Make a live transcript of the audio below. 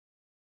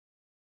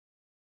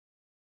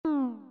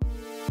Hi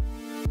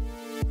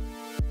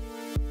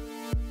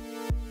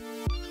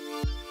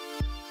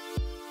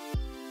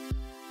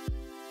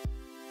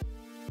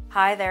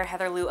there,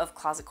 Heather Lou of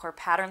Closet Core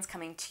Patterns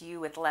coming to you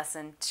with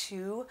lesson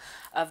 2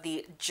 of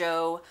the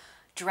Joe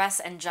Dress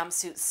and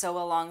Jumpsuit Sew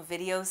Along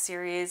video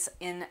series.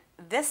 In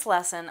this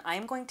lesson,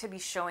 I'm going to be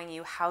showing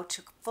you how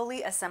to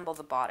fully assemble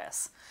the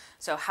bodice.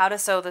 So how to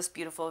sew this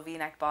beautiful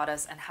V-neck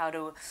bodice and how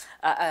to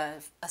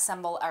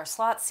assemble our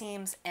slot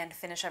seams and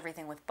finish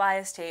everything with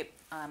bias tape.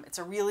 It's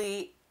a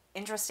really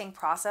interesting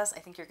process. I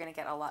think you're going to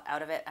get a lot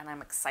out of it, and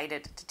I'm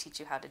excited to teach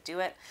you how to do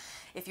it.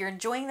 If you're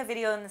enjoying the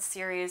video in this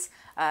series,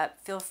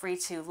 feel free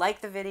to like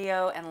the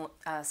video and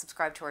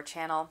subscribe to our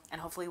channel,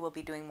 and hopefully we'll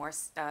be doing more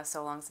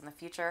sew-alongs in the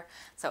future.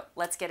 So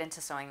let's get into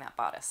sewing that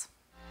bodice.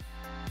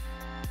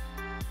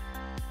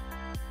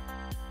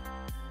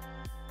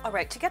 All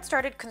right, to get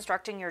started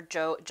constructing your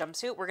Joe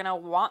jumpsuit, we're going to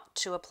want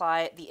to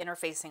apply the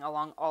interfacing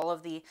along all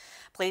of the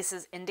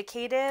places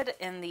indicated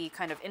in the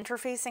kind of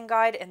interfacing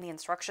guide and the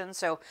instructions.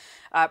 So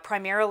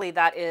primarily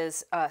that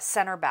is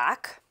center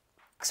back.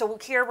 So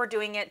here we're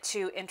doing it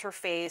to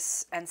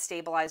interface and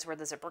stabilize where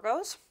the zipper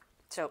goes.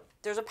 So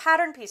there's a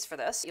pattern piece for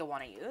this you'll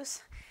want to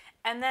use.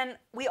 And then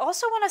we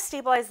also want to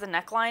stabilize the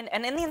neckline.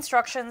 And in the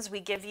instructions, we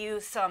give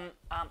you some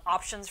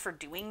options for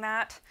doing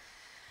that.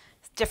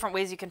 Different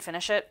ways you can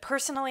finish it.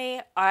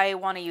 Personally, I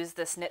want to use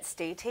this knit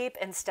stay tape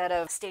instead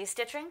of stay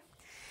stitching.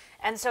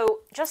 And so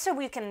just so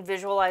we can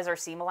visualize our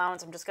seam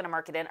allowance, I'm just going to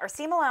mark it in. Our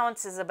seam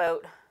allowance is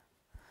about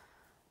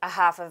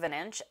 1/2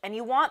 inch, and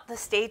you want the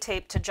stay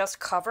tape to just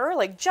cover,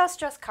 like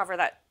just cover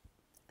that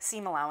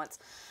seam allowance.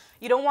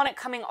 You don't want it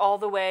coming all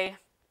the way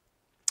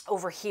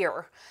over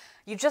here.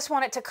 You just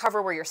want it to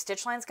cover where your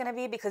stitch line is going to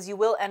be, because you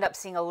will end up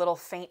seeing a little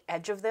faint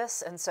edge of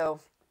this, and so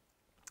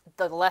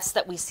the less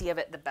that we see of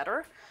it, the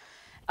better.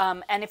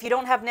 And if you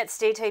don't have knit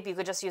stay tape, you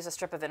could just use a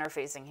strip of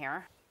interfacing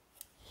here.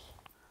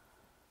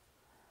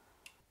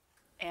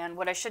 And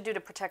what I should do to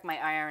protect my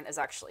iron is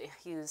actually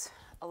use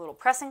a little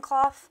pressing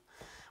cloth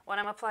when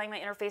I'm applying my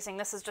interfacing.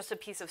 This is just a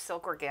piece of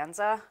silk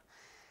organza.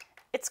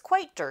 It's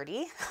quite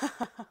dirty.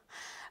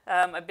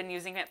 I've been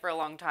using it for a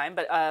long time,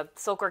 but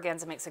silk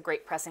organza makes a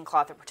great pressing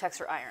cloth that protects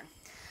your iron.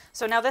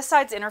 So now this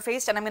side's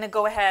interfaced, and I'm going to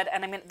go ahead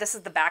and this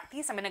is the back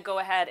piece. I'm going to go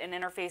ahead and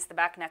interface the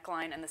back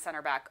neckline and the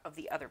center back of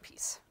the other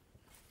piece.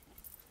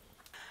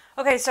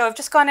 Okay, so I've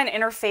just gone and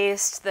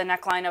interfaced the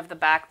neckline of the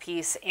back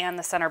piece and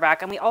the center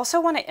back, and we also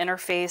want to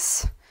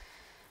interface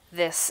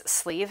this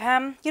sleeve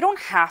hem. You don't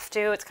have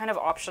to, it's kind of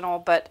optional,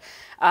 but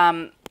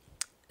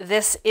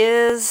this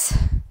is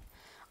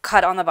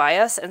cut on the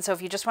bias, and so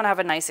if you just want to have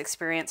a nice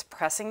experience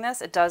pressing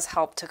this, it does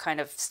help to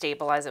kind of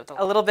stabilize it with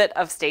a little bit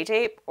of stay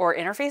tape or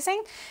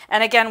interfacing.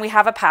 And again, we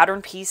have a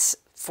pattern piece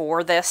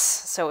for this,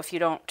 so if you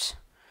don't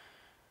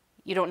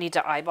need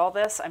to eyeball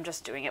this. I'm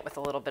just doing it with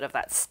a little bit of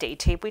that stay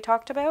tape we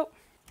talked about.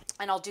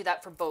 And I'll do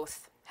that for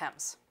both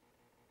hems.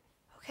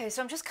 Okay,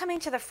 so I'm just coming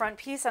to the front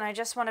piece, and I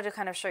just wanted to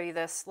kind of show you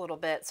this a little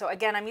bit. So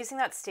again, I'm using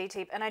that stay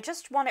tape, and I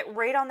just want it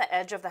right on the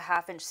edge of the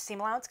 1/2 inch seam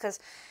allowance, because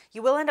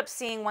you will end up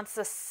seeing, once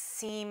the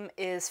seam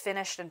is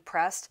finished and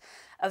pressed,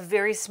 a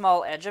very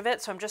small edge of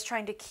it. So I'm just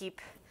trying to keep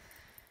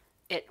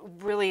it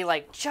really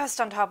like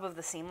just on top of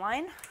the seam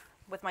line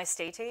with my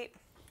stay tape.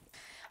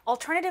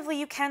 Alternatively,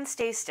 you can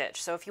stay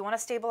stitch. So if you want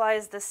to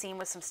stabilize the seam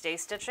with some stay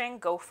stitching,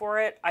 go for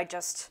it. I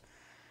just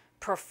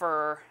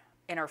prefer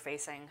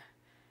interfacing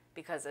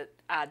because it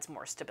adds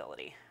more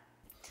stability.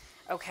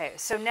 Okay,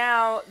 so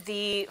now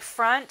the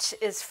front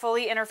is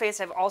fully interfaced.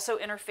 I've also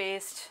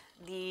interfaced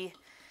the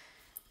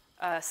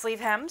sleeve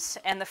hems,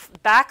 and the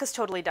back is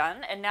totally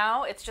done. And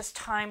now it's just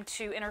time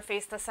to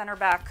interface the center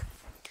back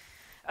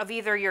of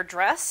either your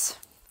dress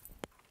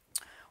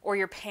or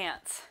your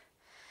pants.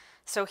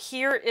 So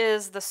here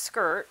is the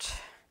skirt,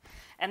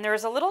 and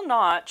there's a little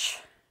notch.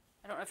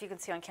 I don't know if you can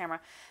see on camera.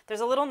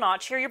 There's a little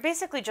notch here. You're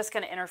basically just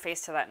going to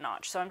interface to that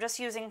notch. So I'm just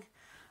using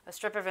a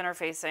strip of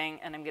interfacing,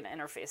 and I'm going to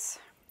interface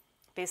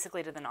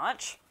basically to the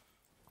notch.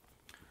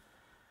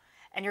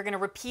 And you're going to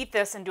repeat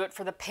this and do it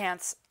for the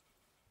pants.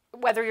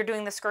 Whether you're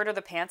doing the skirt or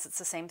the pants, it's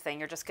the same thing.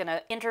 You're just going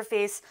to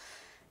interface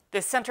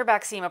the center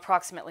back seam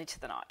approximately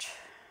to the notch.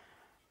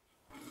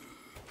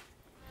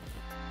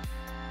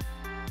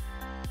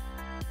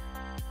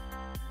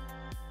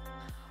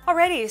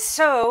 Alrighty,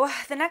 so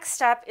the next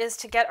step is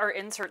to get our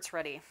inserts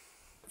ready.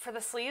 For the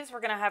sleeves,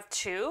 we're going to have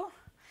 2,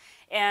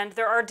 and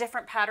there are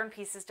different pattern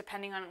pieces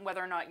depending on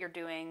whether or not you're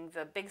doing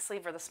the big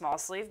sleeve or the small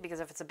sleeve,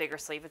 because if it's a bigger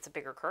sleeve, it's a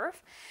bigger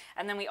curve.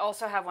 And then we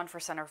also have one for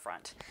center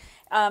front.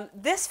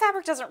 This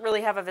fabric doesn't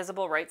really have a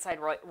visible right side,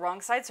 wrong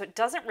side, so it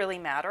doesn't really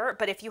matter.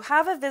 But if you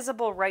have a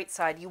visible right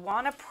side, you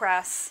want to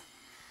press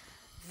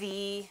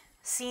the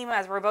seam,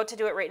 as we're about to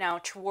do it right now,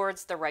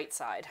 towards the right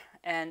side.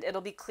 And it'll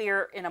be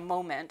clear in a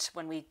moment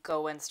when we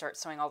go and start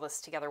sewing all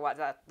this together why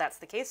that's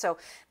the case. So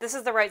this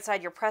is the right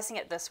side, you're pressing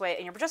it this way,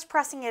 and you're just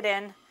pressing it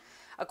in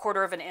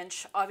 1/4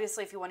 inch.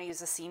 Obviously, if you want to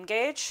use a seam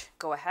gauge,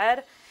 go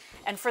ahead.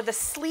 And for the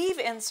sleeve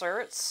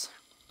inserts,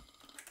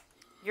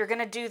 you're going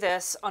to do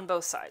this on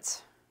both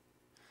sides.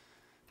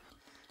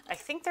 I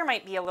think there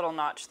might be a little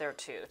notch there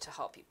too to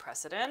help you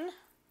press it in.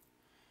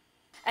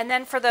 And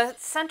then for the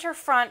center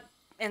front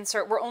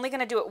insert, we're only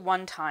going to do it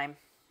one time,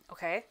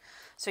 okay?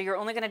 So you're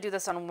only going to do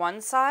this on one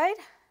side,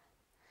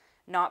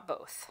 not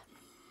both.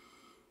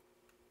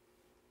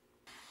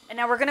 And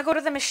now we're going to go to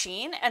the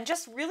machine, and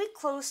just really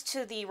close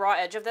to the raw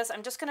edge of this,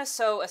 I'm just going to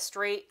sew a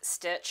straight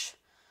stitch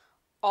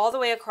all the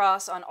way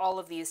across on all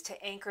of these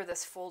to anchor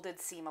this folded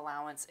seam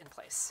allowance in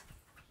place.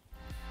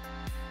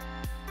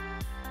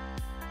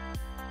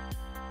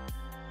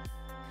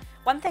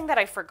 One thing that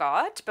I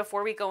forgot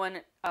before we go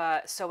and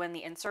sew in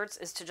the inserts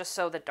is to just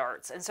sew the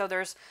darts. And so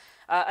there's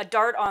a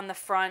dart on the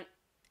front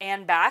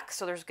and back,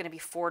 so there's going to be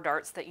 4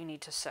 darts that you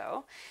need to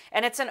sew.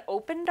 And it's an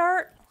open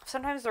dart.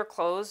 Sometimes they're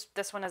closed.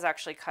 This one is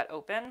actually cut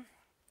open.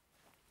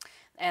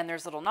 And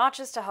there's little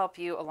notches to help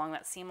you along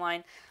that seam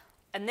line.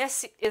 And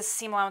this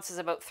seam allowance is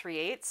about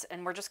 3/8,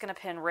 and we're just going to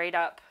pin right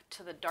up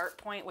to the dart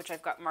point, which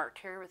I've got marked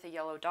here with a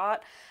yellow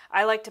dot.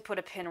 I like to put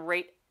a pin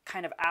right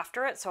kind of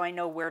after it so I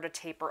know where to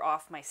taper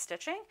off my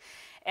stitching.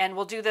 And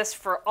we'll do this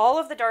for all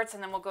of the darts,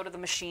 and then we'll go to the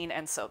machine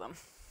and sew them.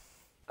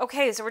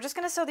 Okay, so we're just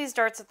going to sew these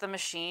darts at the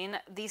machine.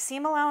 The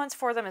seam allowance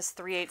for them is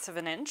 3/8 of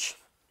an inch.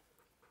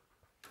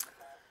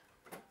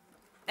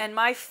 And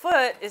my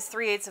foot is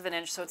 3/8 of an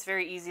inch, so it's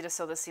very easy to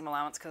sew the seam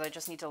allowance because I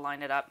just need to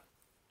line it up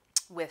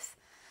with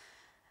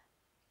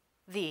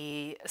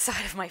the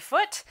side of my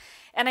foot.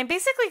 And I'm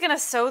basically going to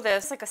sew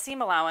this like a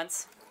seam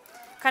allowance,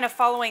 kind of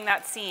following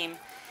that seam.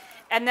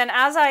 And then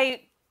as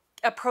I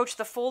approach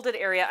the folded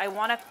area, I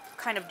want to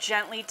kind of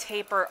gently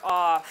taper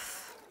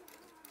off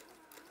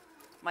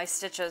my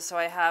stitches so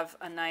I have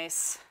a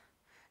nice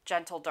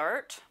gentle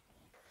dart.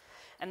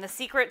 And the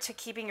secret to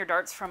keeping your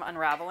darts from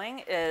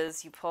unraveling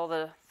is you pull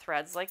the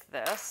threads like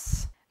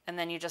this, and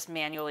then you just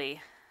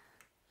manually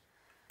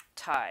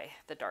tie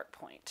the dart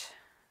point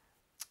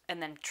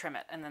and then trim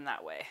it, and then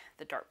that way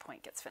the dart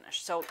point gets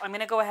finished. So I'm going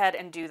to go ahead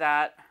and do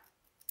that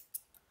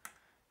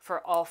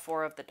for all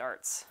 4 of the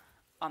darts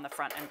on the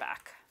front and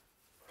back.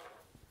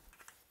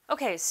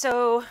 Okay,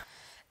 so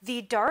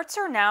the darts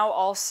are now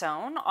all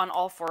sewn on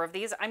all 4 of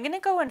these. I'm going to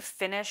go and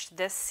finish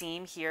this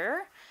seam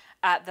here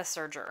at the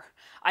serger.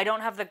 I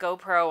don't have the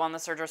GoPro on the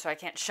serger, so I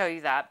can't show you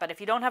that, but if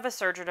you don't have a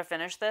serger to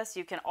finish this,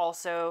 you can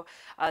also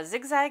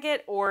zigzag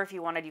it, or if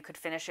you wanted, you could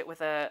finish it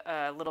with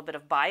a little bit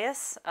of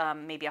bias,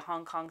 maybe a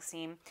Hong Kong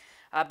seam,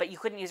 but you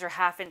couldn't use your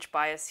 1/2 inch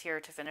bias here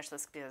to finish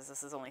this because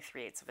this is only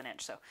 3/8 of an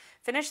inch. So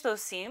finish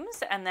those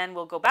seams, and then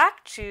we'll go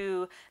back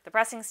to the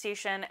pressing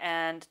station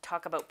and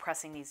talk about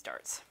pressing these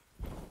darts.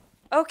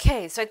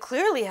 Okay, so I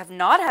clearly have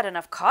not had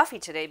enough coffee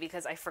today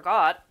because I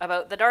forgot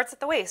about the darts at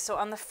the waist. So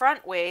on the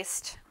front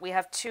waist, we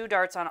have 2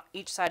 darts on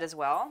each side as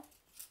well.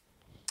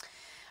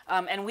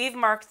 And we've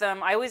marked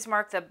them. I always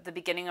mark the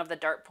beginning of the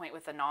dart point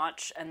with a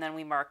notch, and then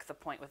we mark the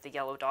point with the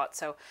yellow dot.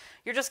 So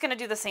you're just going to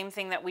do the same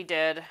thing that we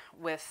did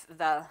with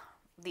the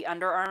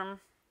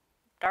underarm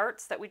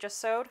darts that we just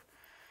sewed.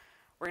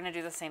 We're going to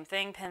do the same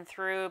thing, pin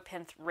through,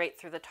 right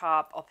through the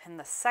top. I'll pin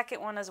the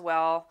second one as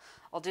well.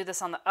 I'll do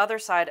this on the other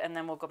side, and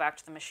then we'll go back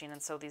to the machine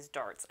and sew these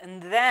darts.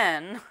 And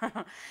then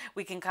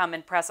we can come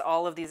and press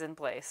all of these in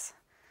place.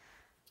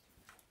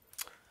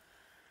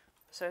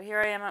 So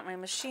here I am at my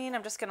machine.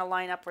 I'm just going to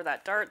line up where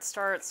that dart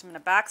starts. I'm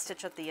going to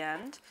backstitch at the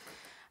end.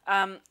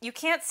 You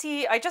can't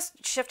see, I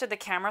just shifted the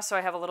camera so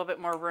I have a little bit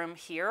more room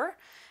here,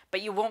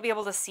 but you won't be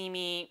able to see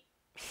me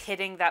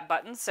hitting that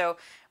button. So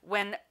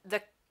when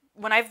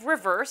I've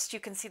reversed, you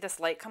can see this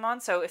light come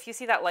on. So if you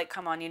see that light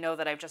come on, you know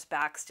that I've just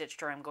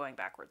backstitched or I'm going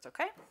backwards,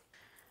 okay?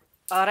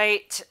 All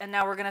right, and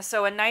now we're gonna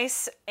sew a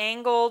nice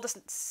angled,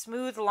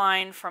 smooth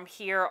line from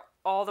here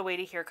all the way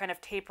to here, kind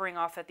of tapering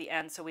off at the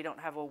end so we don't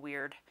have a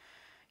weird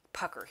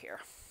pucker here.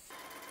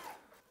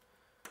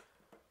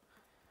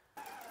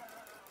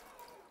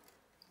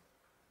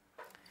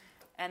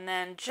 And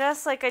then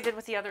just like I did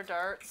with the other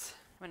darts,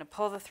 I'm gonna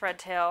pull the thread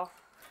tail,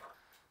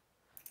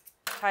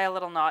 tie a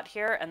little knot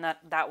here, and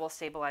that will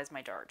stabilize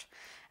my dart.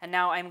 And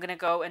now I'm going to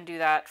go and do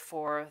that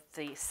for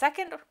the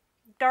second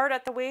dart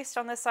at the waist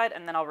on this side,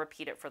 and then I'll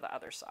repeat it for the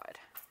other side.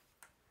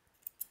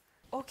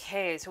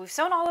 Okay, so we've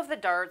sewn all of the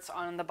darts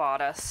on the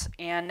bodice,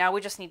 and now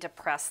we just need to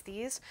press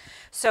these.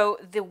 So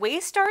the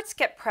waist darts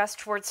get pressed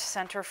towards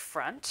center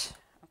front.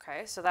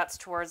 Okay, so that's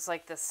towards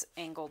like this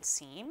angled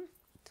seam.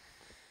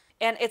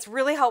 And it's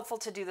really helpful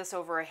to do this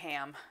over a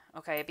ham,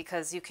 okay,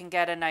 because you can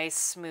get a nice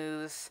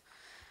smooth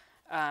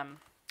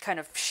kind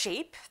of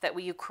shape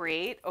that you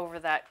create over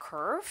that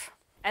curve.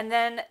 And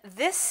then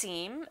this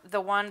seam,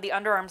 the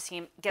underarm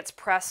seam, gets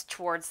pressed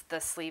towards the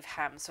sleeve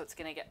hem, so it's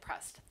going to get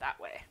pressed that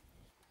way.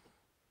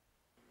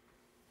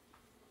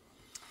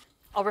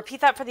 I'll repeat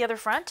that for the other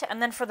front,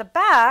 and then for the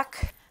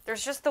back,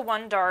 there's just the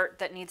one dart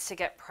that needs to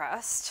get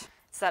pressed.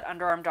 It's that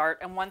underarm dart,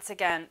 and once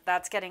again,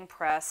 that's getting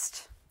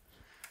pressed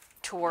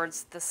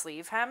towards the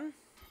sleeve hem.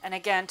 And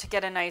again, to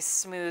get a nice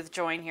smooth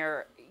join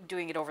here,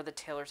 doing it over the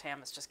tailor's ham,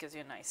 this just gives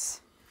you a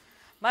nice,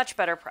 much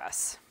better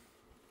press.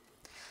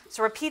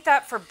 So repeat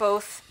that for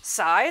both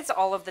sides,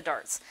 all of the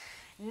darts.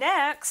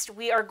 Next,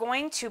 we are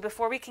going to,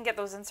 before we can get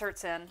those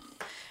inserts in,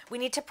 we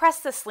need to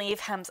press the sleeve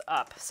hems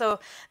up. So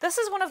this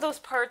is one of those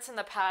parts in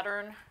the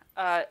pattern,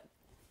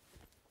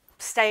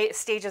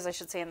 stages I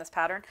should say in this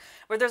pattern,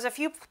 where there's a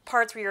few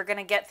parts where you're going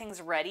to get things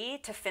ready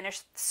to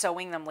finish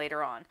sewing them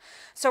later on.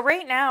 So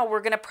right now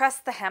we're going to press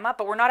the hem up,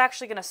 but we're not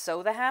actually going to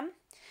sew the hem.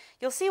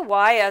 You'll see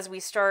why as we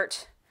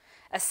start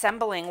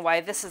assembling why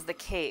this is the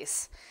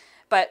case.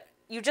 But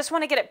you just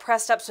want to get it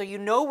pressed up so you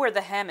know where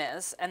the hem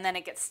is, and then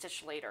it gets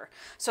stitched later.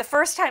 So the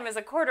first time is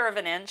 1/4 of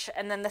an inch,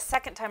 and then the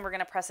second time we're going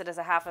to press it as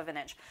 1/2 of an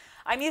inch.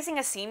 I'm using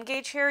a seam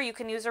gauge here. You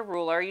can use a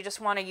ruler. You just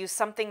want to use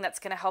something that's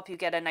going to help you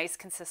get a nice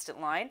consistent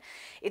line.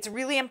 It's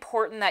really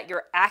important that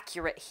you're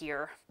accurate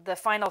here. The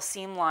final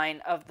seam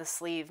line of the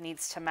sleeve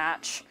needs to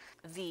match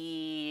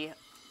the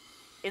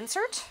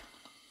insert.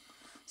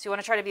 So you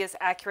want to try to be as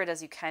accurate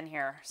as you can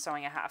here,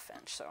 sewing 1/2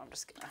 inch. So I'm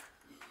just going to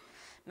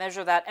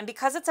measure that. And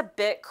because it's a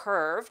bit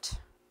curved,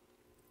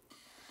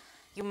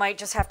 you might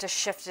just have to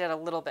shift it a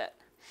little bit.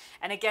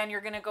 And again,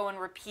 you're going to go and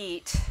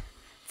repeat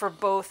for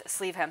both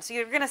sleeve hems. So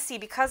you're going to see,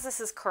 because this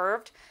is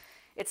curved,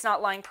 it's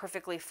not lying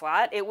perfectly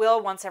flat. It will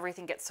once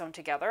everything gets sewn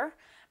together.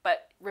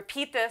 But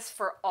repeat this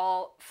for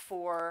all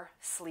 4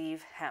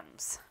 sleeve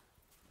hems.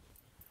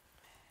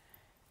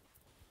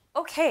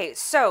 Okay,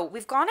 so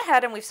we've gone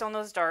ahead and we've sewn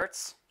those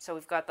darts. So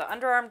we've got the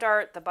underarm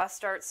dart, the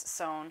bust darts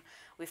sewn.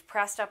 We've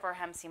pressed up our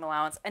hem seam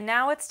allowance, and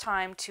now it's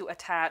time to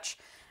attach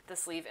the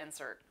sleeve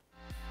insert.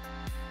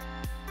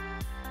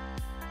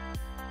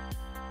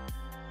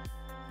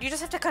 You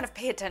just have to kind of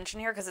pay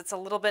attention here because it's a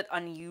little bit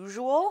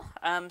unusual.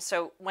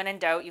 So when in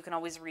doubt, you can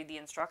always read the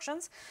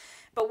instructions.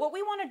 But what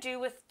we want to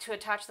do to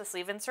attach the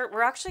sleeve insert,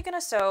 we're actually going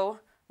to sew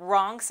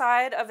wrong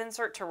side of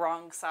insert to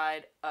wrong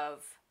side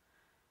of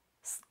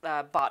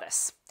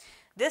bodice.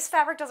 This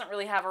fabric doesn't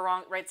really have a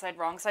right side,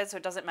 wrong side, so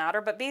it doesn't matter.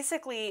 But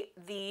basically,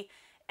 the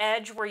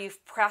edge where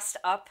you've pressed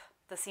up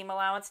the seam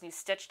allowance and you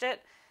stitched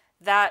it,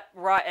 that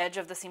raw edge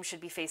of the seam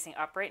should be facing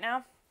up right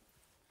now.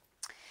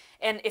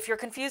 And if you're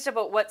confused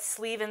about what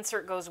sleeve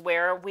insert goes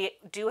where, we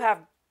do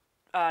have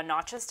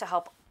notches to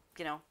help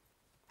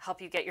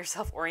you get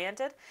yourself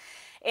oriented.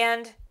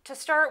 And to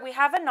start, we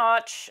have a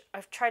notch.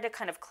 I've tried to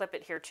kind of clip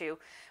it here too.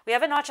 We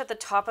have a notch at the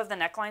top of the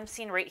neckline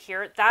seam right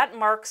here. That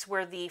marks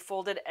where the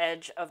folded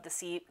edge of the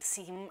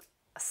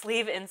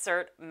sleeve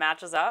insert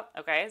matches up.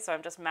 Okay, so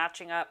I'm just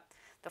matching up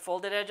the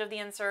folded edge of the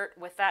insert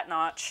with that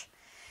notch.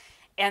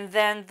 And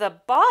then the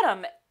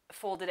bottom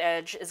folded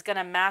edge is going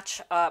to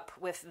match up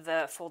with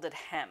the folded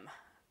hem.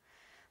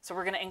 So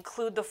we're going to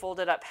include the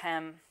folded up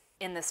hem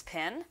in this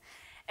pin.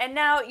 And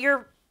now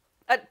you're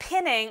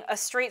pinning a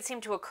straight seam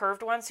to a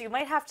curved one, so you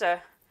might have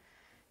to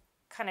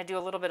kind of do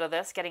a little bit of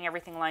this, getting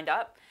everything lined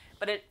up.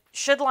 But it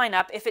should line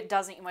up. If it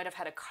doesn't, you might have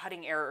had a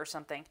cutting error or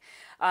something.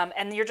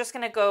 And you're just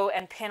going to go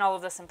and pin all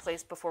of this in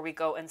place before we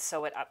go and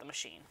sew it at the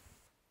machine.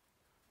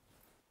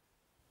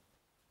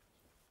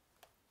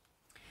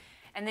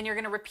 And then you're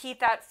going to repeat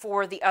that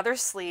for the other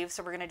sleeve.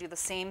 So we're going to do the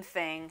same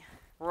thing,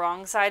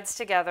 wrong sides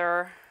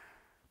together,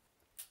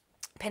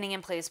 pinning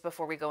in place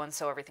before we go and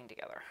sew everything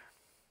together.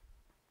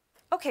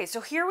 Okay, so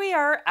here we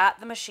are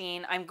at the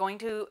machine. I'm going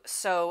to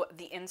sew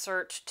the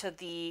insert to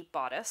the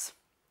bodice.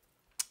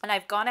 And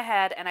I've gone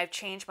ahead and I've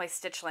changed my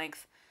stitch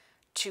length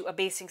to a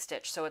basting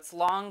stitch. So it's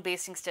long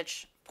basting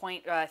stitch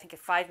point, I think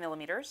 5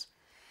 millimeters.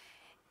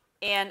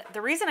 And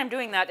the reason I'm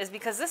doing that is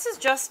because this is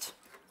just,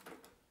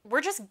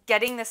 we're just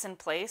getting this in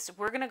place.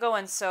 We're going to go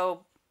and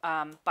sew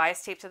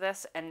bias tape to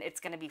this, and it's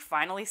going to be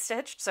finally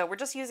stitched. So we're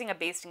just using a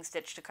basting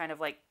stitch to kind of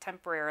like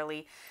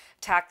temporarily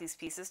tack these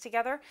pieces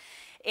together.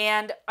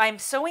 And I'm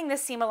sewing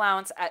this seam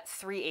allowance at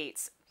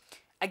 3/8.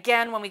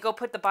 Again, when we go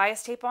put the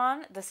bias tape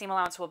on, the seam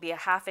allowance will be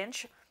 1/2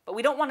 inch, but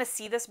we don't want to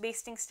see this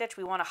basting stitch.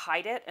 We want to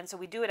hide it. And so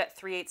we do it at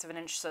 3/8 of an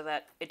inch so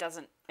that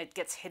it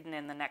gets hidden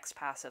in the next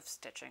pass of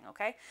stitching.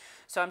 Okay.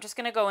 So I'm just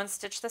going to go and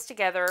stitch this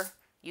together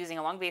using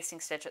a long basting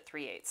stitch at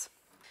 3/8.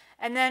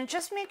 And then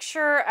just make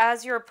sure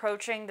as you're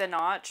approaching the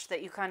notch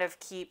that you kind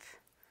of keep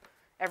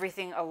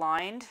everything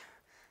aligned,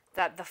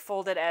 that the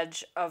folded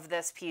edge of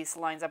this piece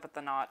lines up with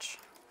the notch.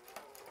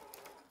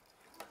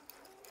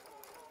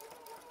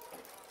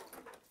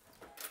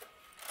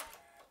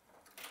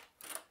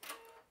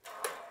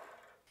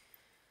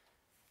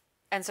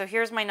 And so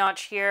here's my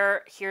notch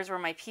here, here's where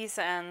my piece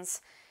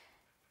ends,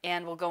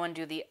 and we'll go and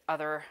do the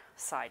other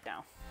side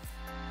now.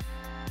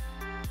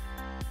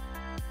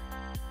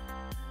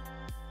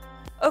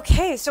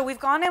 Okay, so we've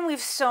gone and we've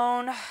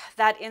sewn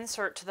that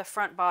insert to the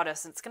front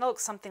bodice. It's going to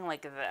look something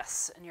like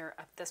this. And you're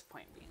at this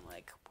point being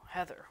like,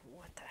 Heather,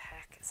 what the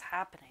heck is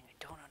happening? I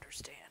don't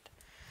understand.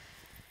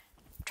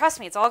 Trust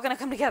me, it's all going to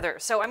come together.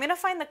 So I'm going to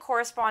find the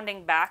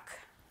corresponding back.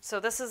 So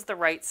this is the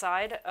right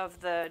side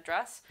of the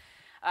dress.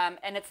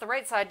 And it's the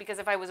right side because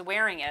if I was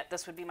wearing it,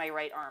 this would be my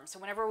right arm. So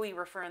whenever we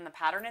refer in the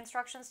pattern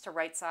instructions to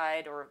right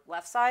side or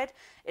left side,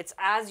 it's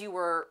as you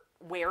were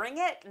wearing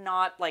it,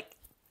 not like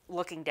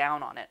looking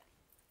down on it.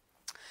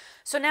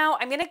 So now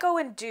I'm going to go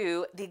and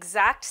do the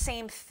exact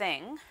same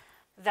thing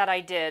that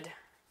I did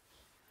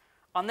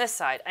on this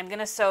side, I'm going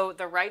to sew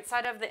the right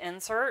side of the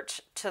insert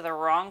to the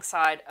wrong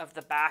side of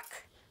the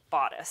back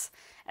bodice.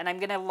 And I'm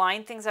going to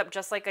line things up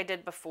just like I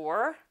did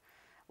before,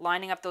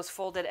 lining up those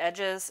folded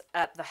edges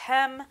at the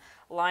hem,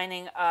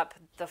 lining up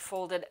the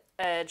folded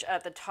edge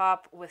at the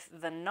top with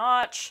the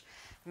notch,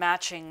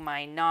 matching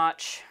my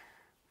notch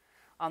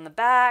on the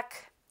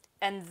back,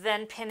 and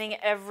then pinning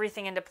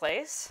everything into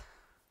place.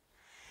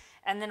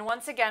 And then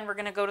once again, we're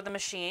going to go to the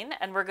machine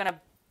and we're going to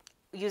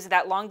use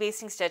that long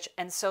basting stitch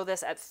and sew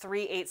this at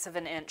 3/8 of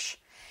an inch.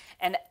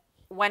 And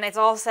when it's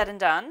all said and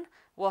done,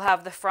 we'll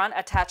have the front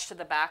attached to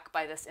the back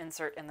by this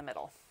insert in the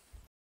middle.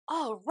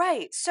 All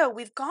right, so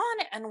we've gone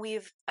and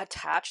we've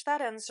attached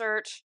that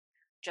insert.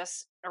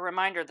 Just a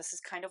reminder, this is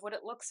kind of what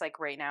it looks like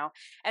right now.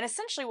 And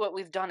essentially what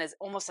we've done is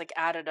almost like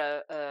added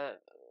a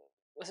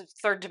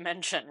third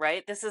dimension,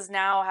 right? This is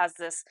now has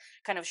this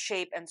kind of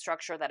shape and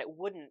structure that it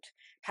wouldn't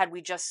had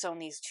we just sewn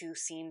these two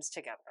seams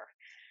together,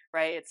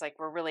 right? It's like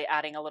we're really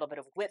adding a little bit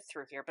of width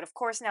through here. But of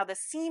course, now the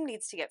seam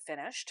needs to get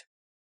finished.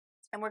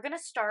 And we're going to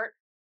start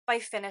by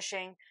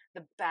finishing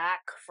the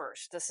back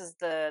first. This is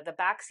the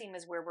back seam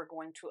is where we're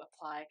going to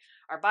apply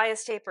our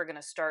bias tape. We're going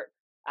to start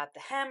at the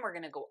hem. We're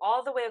going to go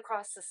all the way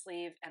across the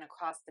sleeve and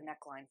across the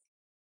neckline.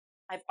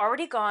 I've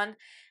already gone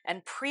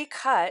and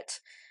pre-cut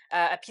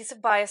a piece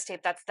of bias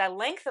tape. That's the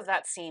length of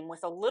that seam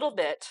with a little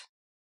bit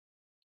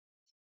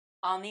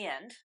on the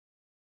end,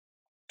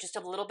 just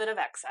a little bit of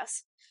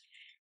excess.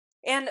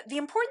 And the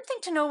important thing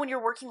to know when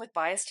you're working with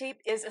bias tape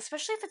is,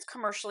 especially if it's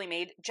commercially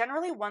made,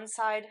 generally one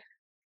side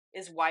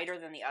is wider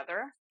than the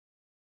other.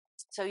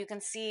 So you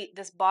can see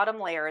this bottom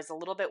layer is a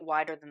little bit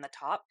wider than the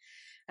top.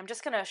 I'm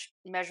just going to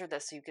measure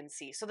this so you can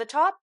see. So the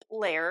top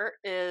layer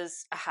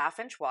is a 1/2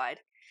 inch wide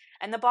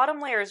and the bottom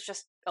layer is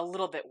just a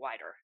little bit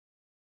wider.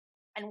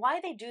 And why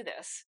they do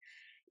this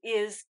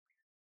is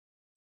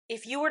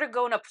if you were to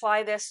go and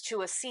apply this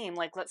to a seam,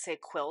 like let's say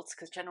quilts,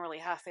 because generally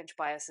 1/2 inch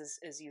bias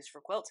is used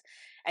for quilts,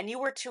 and you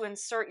were to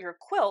insert your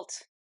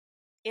quilt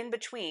in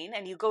between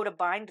and you go to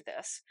bind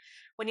this,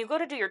 when you go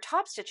to do your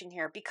top stitching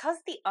here,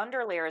 because the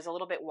underlayer is a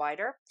little bit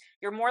wider,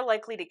 you're more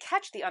likely to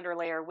catch the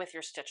underlayer with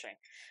your stitching.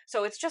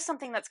 So it's just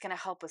something that's going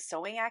to help with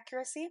sewing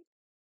accuracy.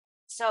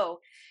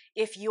 So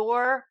if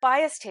your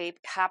bias tape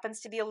happens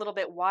to be a little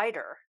bit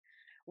wider,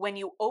 when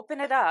you open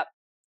it up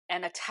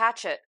and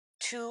attach it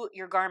to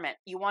your garment,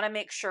 you want to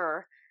make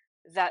sure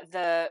that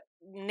the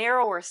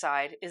narrower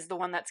side is the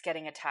one that's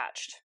getting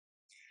attached.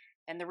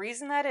 And the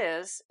reason that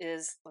is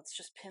let's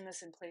just pin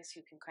this in place so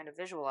you can kind of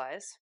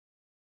visualize.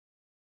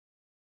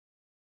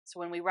 So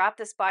when we wrap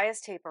this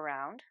bias tape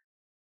around,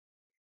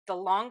 the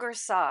longer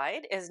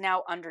side is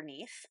now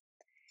underneath.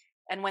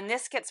 And when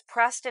this gets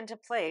pressed into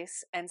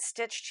place and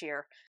stitched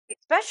here,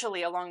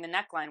 especially along the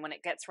neckline, when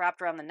it gets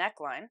wrapped around the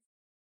neckline,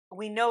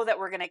 we know that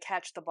we're going to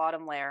catch the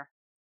bottom layer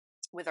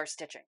with our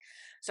stitching.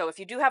 So if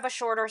you do have a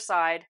shorter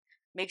side,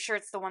 make sure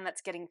it's the one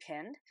that's getting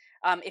pinned.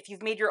 If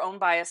you've made your own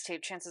bias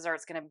tape, chances are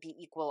it's going to be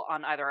equal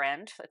on either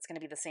end. It's going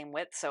to be the same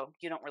width, so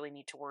you don't really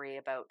need to worry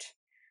about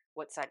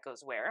what side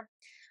goes where.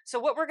 So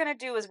what we're going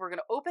to do is we're going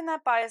to open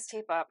that bias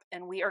tape up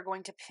and we are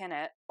going to pin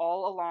it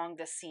all along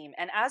the seam.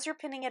 And as you're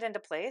pinning it into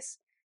place,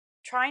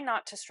 try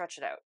not to stretch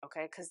it out,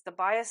 okay? Because the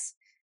bias,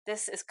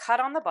 this is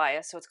cut on the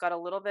bias, so it's got a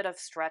little bit of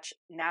stretch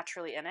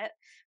naturally in it,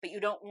 but you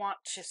don't want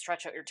to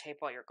stretch out your tape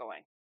while you're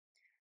going.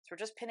 So we're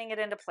just pinning it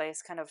into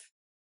place, kind of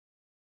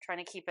trying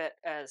to keep it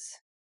as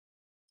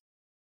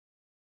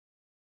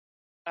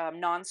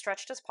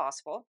non-stretched as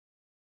possible.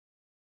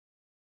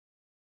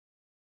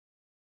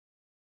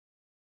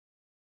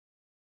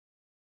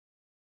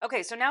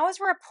 Okay, so now as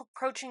we're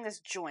approaching this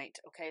joint,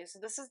 okay, so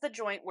this is the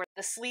joint where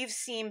the sleeve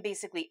seam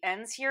basically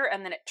ends here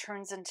and then it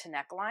turns into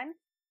neckline.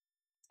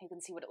 You can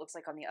see what it looks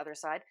like on the other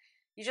side.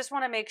 You just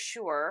want to make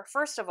sure,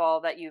 first of all,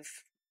 that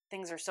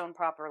things are sewn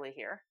properly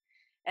here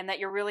and that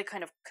you're really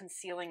kind of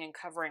concealing and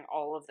covering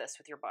all of this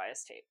with your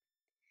bias tape.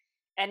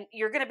 And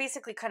you're going to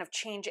basically kind of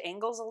change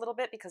angles a little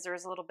bit because there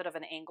is a little bit of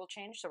an angle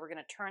change. So we're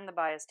going to turn the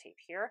bias tape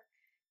here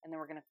and then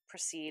we're going to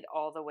proceed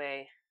all the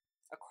way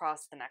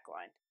across the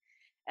neckline.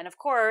 And of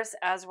course,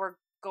 as we're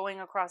going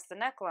across the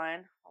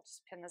neckline, I'll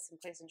just pin this in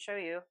place and show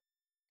you.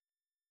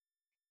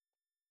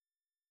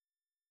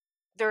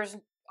 There's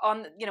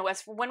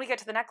when we get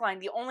to the neckline,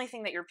 the only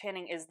thing that you're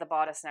pinning is the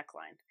bodice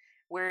neckline.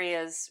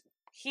 Whereas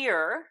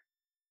here,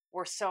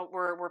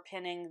 we're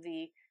pinning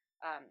the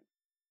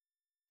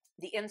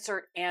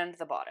insert and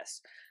the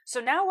bodice. So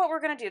now what we're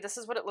going to do, this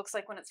is what it looks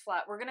like when it's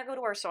flat. We're going to go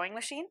to our sewing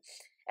machine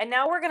and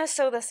now we're going to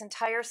sew this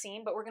entire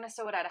seam, but we're going to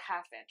sew it at a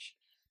 1/2 inch.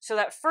 So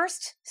that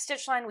first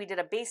stitch line, we did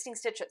a basting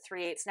stitch at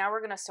 3/8. Now we're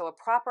going to sew a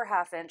proper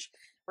 1/2 inch.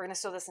 We're going to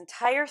sew this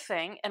entire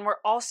thing and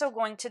we're also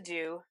going to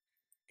do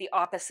the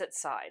opposite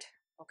side.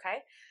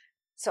 Okay,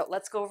 so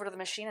let's go over to the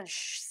machine and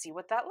see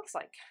what that looks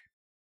like.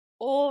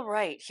 All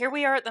right, here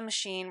we are at the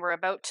machine. We're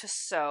about to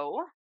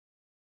sew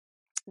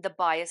the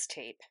bias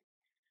tape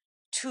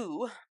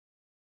to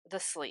the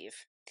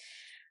sleeve.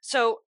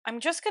 So I'm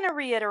just going to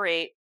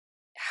reiterate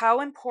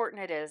how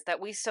important it is that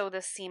we sew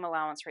this seam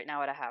allowance right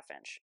now at a 1/2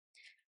 inch.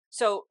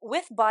 So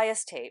with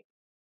bias tape,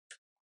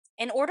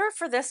 In order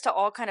for this to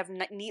all kind of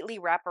neatly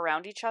wrap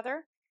around each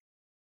other,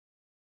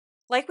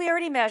 like we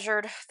already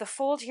measured, the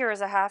fold here is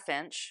a 1/2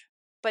 inch,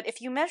 but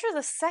if you measure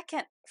the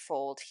second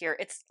fold here,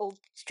 it's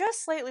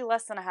just slightly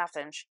less than a 1/2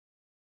 inch.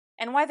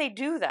 And why they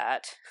do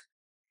that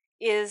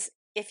is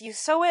if you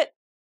sew it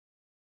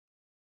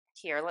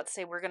here, let's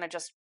say we're going to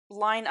just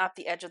line up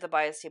the edge of the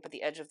bias tape with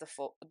the edge of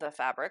the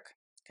fabric,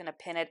 going to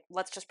pin it.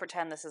 Let's just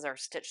pretend this is our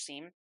stitch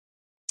seam,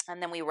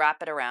 and then we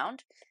wrap it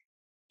around.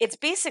 It's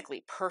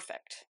basically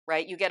perfect,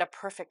 right? You get a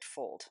perfect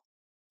fold.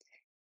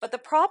 But the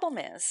problem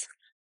is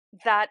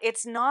that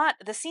it's not,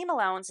 the seam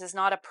allowance is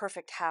not a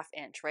perfect 1/2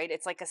 inch, right?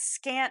 It's like a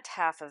scant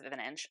 1/2 of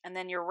an inch. And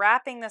then you're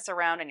wrapping this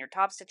around and you're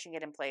top stitching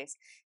it in place.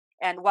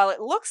 And while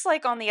it looks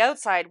like on the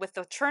outside with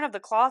the turn of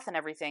the cloth and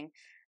everything,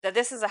 that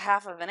this is a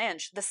 1/2 of an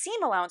inch, the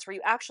seam allowance where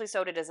you actually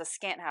sewed it is a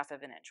scant 1/2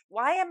 of an inch.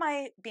 Why am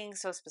I being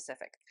so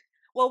specific?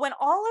 Well, when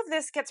all of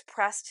this gets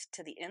pressed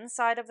to the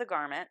inside of the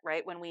garment,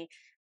 right? When we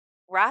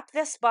wrap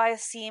this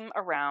bias seam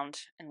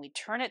around and we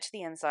turn it to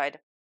the inside,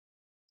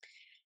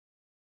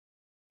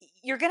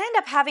 you're going to end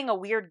up having a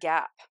weird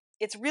gap.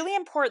 It's really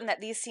important that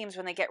these seams,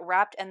 when they get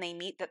wrapped and they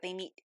meet, that they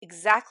meet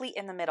exactly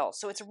in the middle.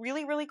 So it's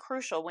really, really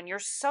crucial when you're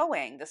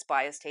sewing this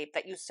bias tape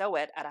that you sew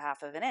it at a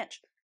 1/2 of an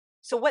inch.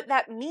 So what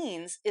that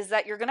means is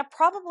that you're going to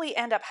probably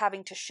end up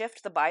having to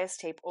shift the bias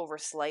tape over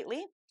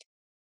slightly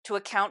to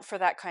account for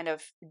that kind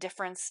of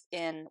difference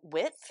in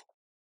width.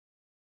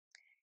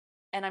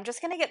 And I'm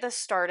just going to get this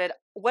started.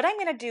 What I'm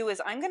going to do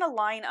is I'm going to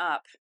line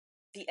up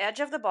the edge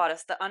of the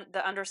bodice,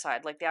 the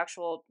underside, like the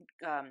actual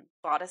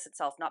bodice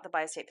itself, not the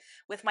bias tape,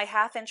 with my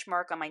 1/2 inch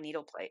mark on my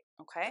needle plate,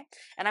 okay?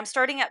 And I'm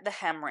starting at the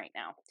hem right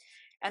now.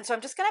 And so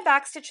I'm just going to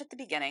backstitch at the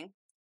beginning.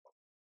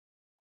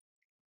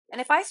 And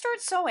if I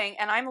start sewing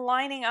and I'm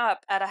lining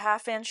up at a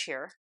 1/2 inch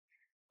here,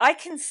 I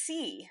can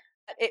see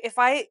if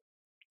I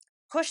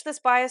push this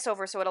bias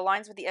over so it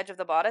aligns with the edge of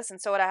the bodice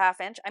and sew at a 1/2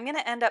 inch, I'm going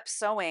to end up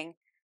sewing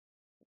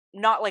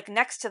not like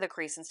next to the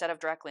crease instead of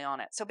directly on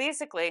it. So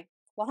basically,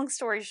 long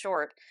story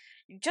short,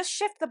 you just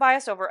shift the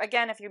bias over.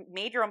 Again, if you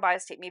made your own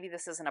bias tape, maybe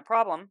this isn't a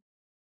problem.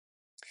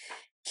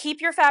 Keep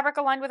your fabric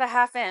aligned with a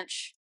 1/2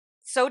 inch,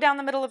 sew down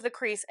the middle of the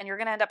crease, and you're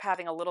going to end up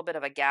having a little bit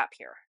of a gap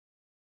here.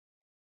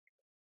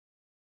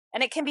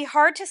 And it can be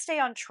hard to stay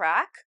on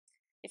track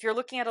if you're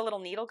looking at a little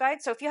needle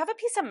guide. So if you have a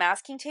piece of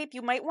masking tape,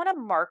 you might want to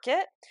mark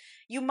it.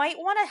 You might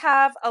want to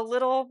have a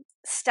little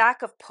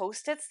stack of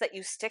Post-its that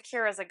you stick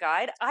here as a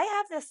guide. I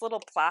have this little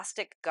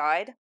plastic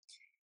guide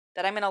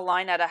that I'm going to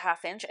line at a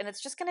 1/2 inch, and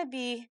it's just going to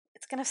be,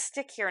 it's going to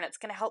stick here and it's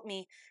going to help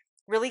me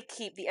really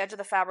keep the edge of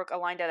the fabric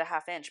aligned at a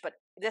 1/2 inch.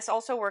 But this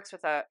also works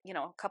with a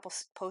couple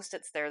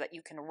Post-its there that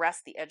you can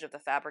rest the edge of the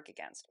fabric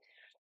against.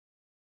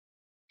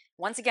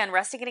 Once again,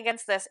 resting it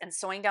against this and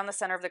sewing down the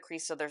center of the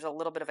crease so there's a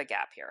little bit of a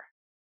gap here.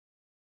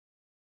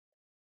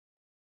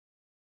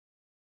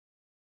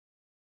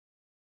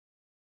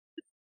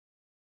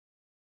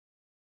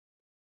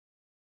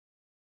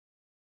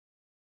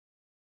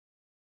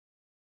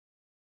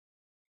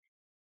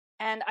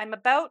 And I'm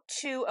about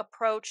to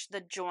approach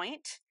the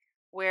joint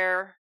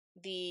where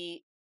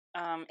the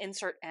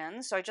insert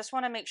ends. So I just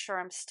want to make sure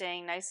I'm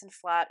staying nice and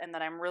flat and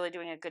that I'm really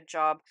doing a good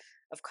job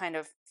of kind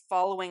of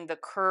following the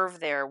curve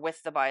there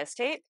with the bias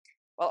tape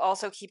while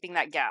also keeping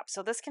that gap.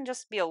 So this can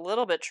just be a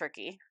little bit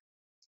tricky.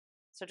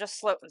 So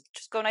just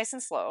go nice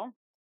and slow.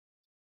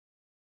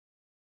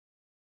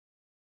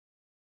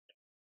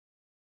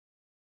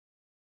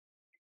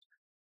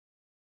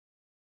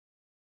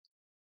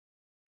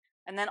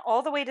 And then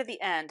all the way to the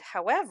end.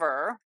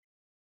 However,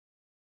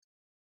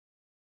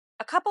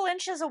 a couple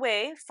inches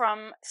away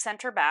from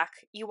center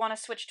back, you want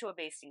to switch to a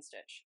basting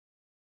stitch.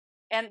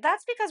 And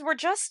that's because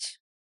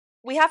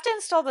we have to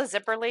install the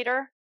zipper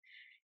later.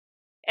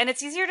 And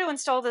it's easier to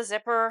install the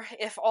zipper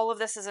if all of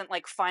this isn't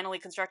like finally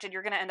constructed.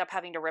 You're going to end up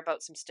having to rip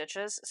out some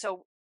stitches.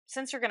 So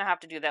since you're going to have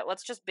to do that,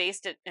 let's just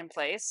baste it in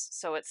place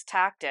so it's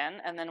tacked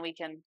in, and then we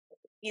can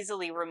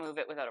easily remove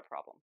it without a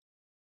problem.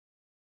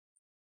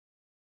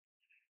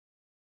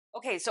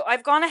 Okay, so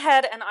I've gone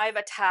ahead and I've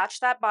attached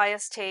that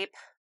bias tape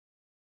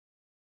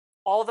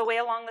all the way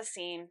along the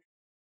seam,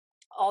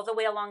 all the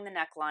way along the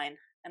neckline,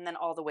 and then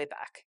all the way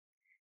back.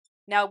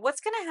 Now, what's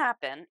going to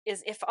happen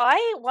is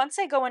once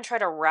I go and try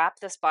to wrap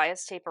this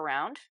bias tape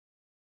around,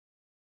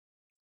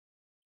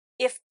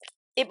 if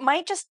it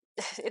might just,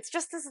 it's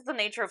just, this is the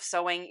nature of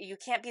sewing. You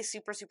can't be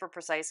super, super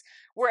precise.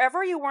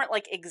 Wherever you weren't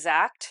like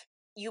exact,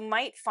 you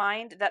might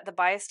find that the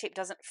bias tape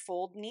doesn't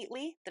fold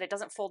neatly, that it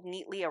doesn't fold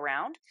neatly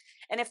around.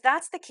 And if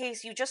that's the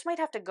case, you just might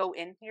have to go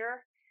in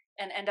here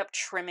and end up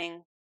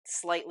trimming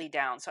slightly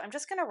down. So I'm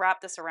just going to wrap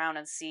this around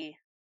and see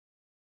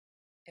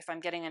if I'm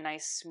getting a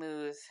nice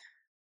smooth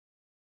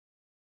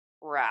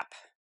wrap.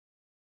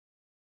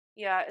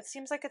 Yeah, it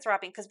seems like it's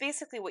wrapping because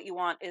basically what you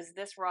want is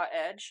this raw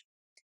edge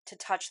to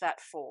touch that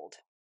fold.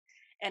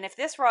 And if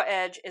this raw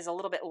edge is a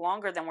little bit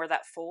longer than where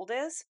that fold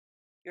is,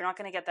 you're not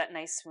going to get that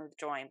nice smooth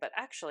join. But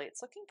actually,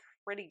 it's looking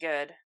pretty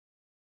good.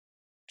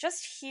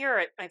 Just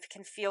here, I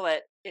can feel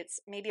it. It's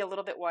maybe a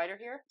little bit wider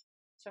here.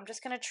 So I'm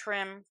just going to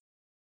trim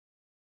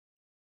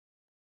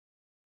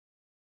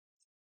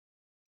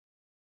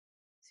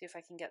See if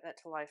I can get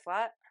that to lie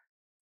flat.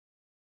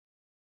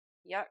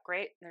 Yeah,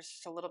 great. There's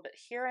just a little bit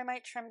here I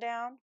might trim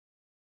down.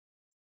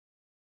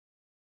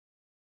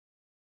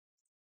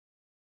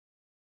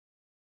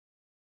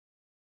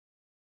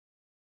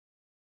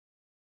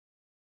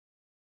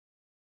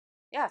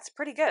 Yeah, it's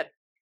pretty good.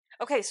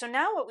 Okay, so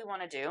now what we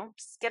want to do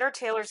is get our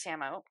tailor's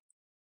ham out.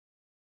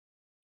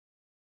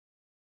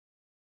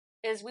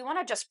 Is we want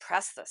to just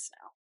press this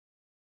now.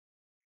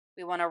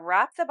 We want to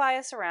wrap the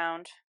bias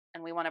around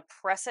and we want to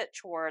press it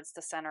towards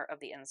the center of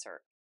the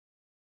insert.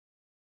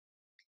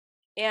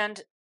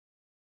 And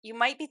you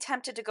might be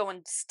tempted to go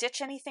and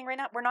stitch anything right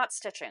now. We're not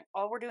stitching.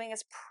 All we're doing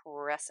is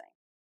pressing.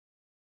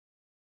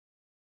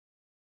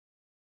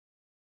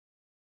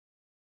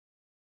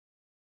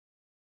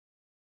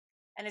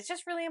 And it's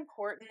just really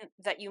important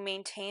that you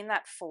maintain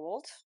that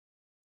fold.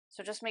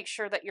 So just make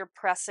sure that you're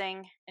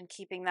pressing and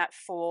keeping that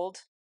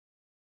fold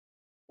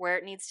where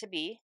it needs to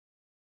be.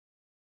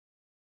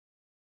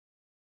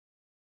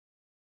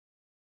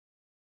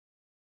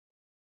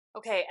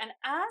 Okay, and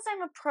as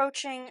I'm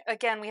approaching,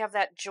 again, we have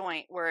that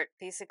joint where it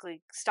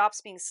basically stops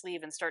being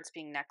sleeve and starts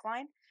being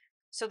neckline.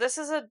 So this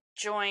is a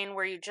join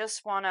where you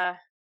just want to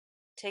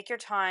take your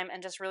time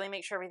and just really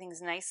make sure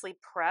everything's nicely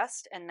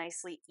pressed and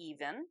nicely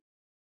even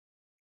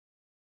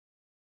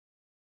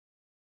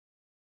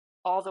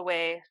all the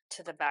way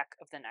to the back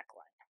of the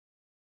neckline.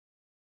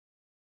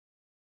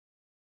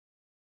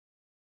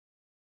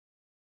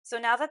 So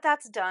now that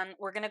that's done,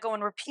 we're going to go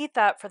and repeat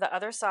that for the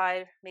other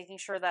side, making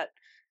sure that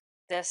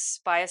this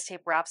bias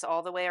tape wraps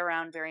all the way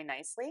around very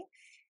nicely.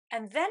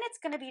 And then it's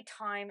going to be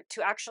time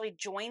to actually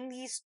join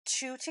these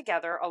two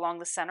together along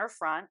the center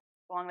front,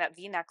 along that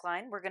V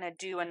neckline. We're going to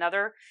do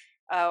another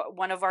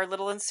one of our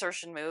little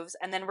insertion moves,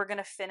 and then we're going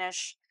to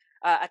finish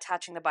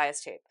attaching the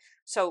bias tape.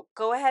 So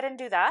go ahead and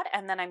do that,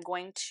 and then I'm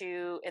going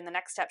to, in the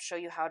next step, show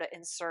you how to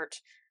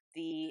insert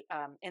the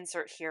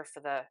insert here for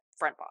the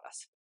front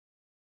bodice.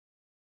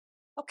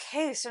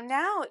 Okay, so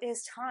now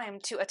is time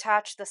to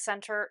attach the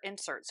center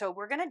insert. So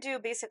we're going to do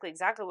basically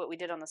exactly what we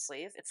did on the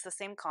sleeve. It's the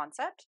same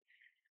concept,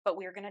 but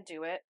we're going to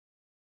do it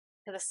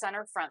to the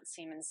center front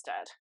seam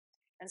instead.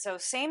 And so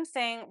same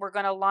thing, we're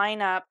going to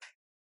line up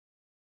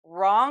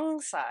wrong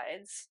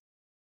sides.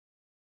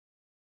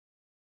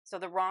 So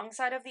the wrong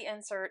side of the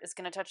insert is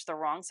going to touch the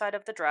wrong side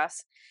of the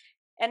dress.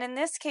 And in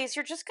this case,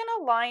 you're just going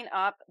to line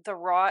up the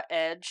raw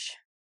edge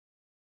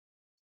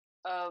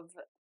of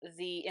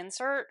the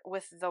insert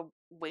with the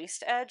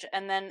waist edge,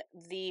 and then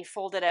the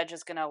folded edge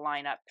is going to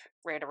line up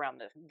right around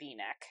the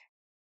V-neck.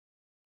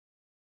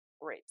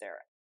 Right there.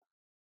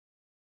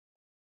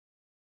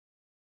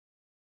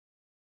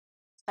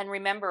 And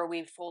remember,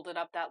 we've folded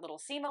up that little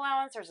seam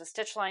allowance. There's a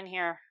stitch line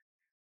here.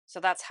 So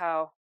that's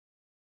how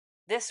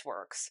this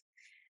works.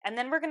 And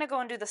then we're going to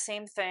go and do the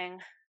same thing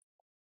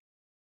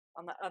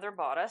on the other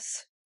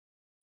bodice.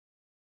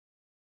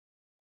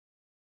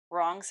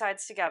 Wrong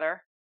sides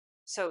together.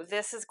 So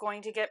this is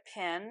going to get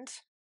pinned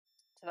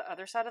to the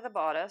other side of the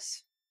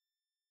bodice.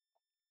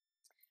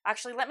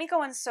 Actually, let me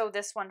go and sew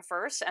this one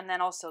first, and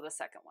then I'll sew the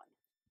second one.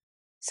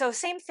 So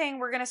same thing,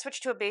 we're going to switch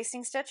to a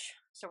basting stitch.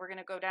 So we're going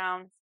to go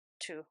down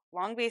to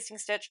long basting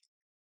stitch,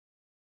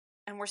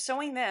 and we're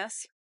sewing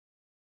this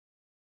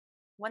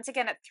once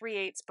again at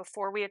 3/8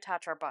 before we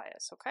attach our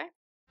bias, okay?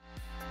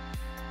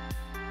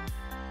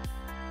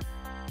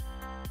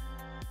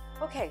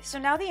 Okay, so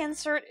now the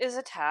insert is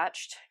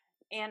attached,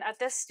 and at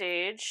this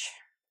stage,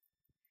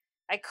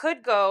 I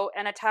could go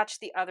and attach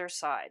the other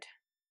side.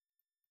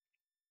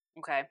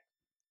 Okay,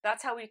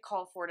 that's how we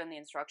call for it in the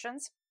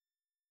instructions.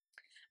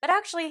 But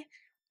actually,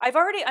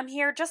 I'm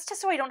here just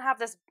so I don't have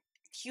this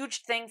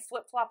huge thing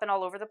flip-flopping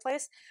all over the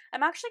place.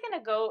 I'm actually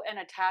going to go and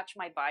attach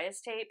my bias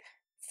tape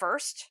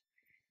first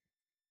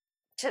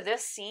to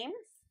this seam.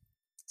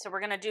 So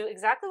we're going to do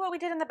exactly what we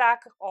did in the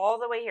back all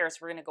the way here. So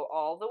we're going to go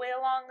all the way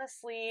along the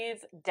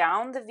sleeve,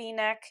 down the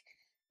V-neck,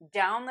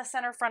 down the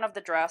center front of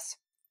the dress.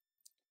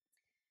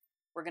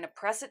 We're going to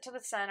press it to the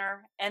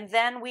center, and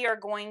then we are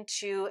going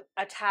to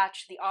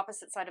attach the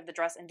opposite side of the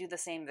dress and do the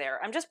same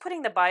there. I'm just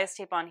putting the bias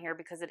tape on here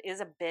because it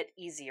is a bit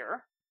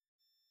easier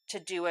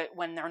to do it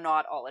when they're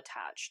not all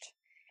attached.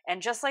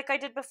 And just like I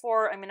did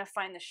before, I'm going to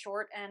find the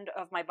short end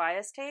of my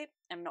bias tape.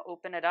 I'm going to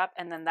open it up,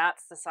 and then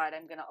that's the side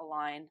I'm going to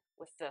align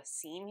with the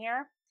seam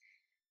here.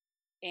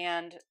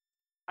 And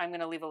I'm going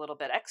to leave a little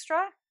bit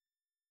extra.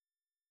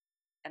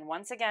 And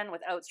once again,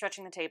 without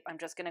stretching the tape, I'm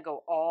just going to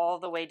go all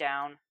the way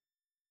down,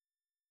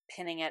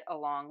 pinning it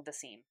along the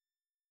seam.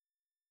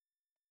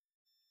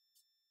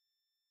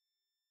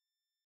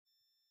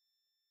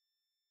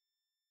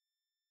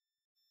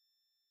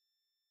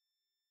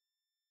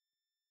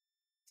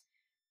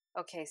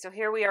 Okay, so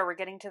here we are. We're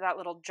getting to that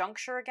little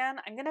juncture again.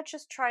 I'm going to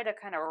just try to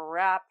kind of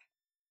wrap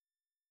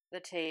the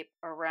tape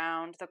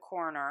around the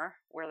corner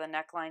where the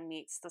neckline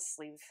meets the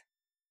sleeve.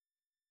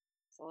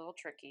 It's a little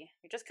tricky.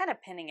 You're just kind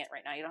of pinning it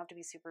right now. You don't have to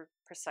be super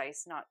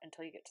precise, not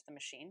until you get to the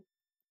machine.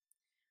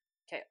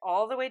 Okay,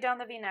 all the way down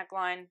the V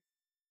neckline.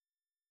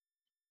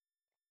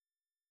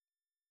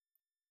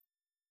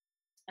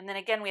 And then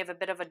again, we have a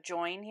bit of a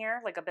join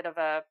here, like a bit of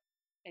a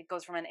it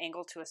goes from an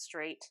angle to a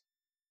straight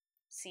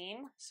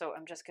seam. So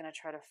I'm just going to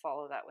try to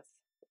follow that with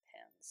the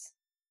pins.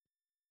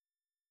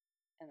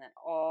 And then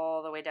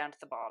all the way down to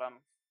the bottom.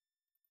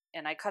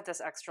 And I cut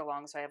this extra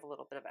long, so I have a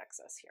little bit of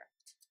excess here.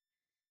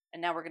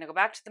 And now we're going to go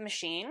back to the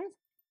machine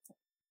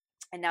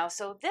and now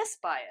sew this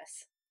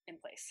bias in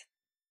place.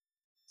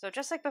 So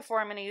just like before,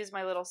 I'm going to use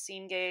my little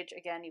seam gauge.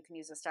 Again, you can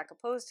use a stack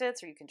of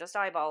Post-its or you can just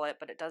eyeball it,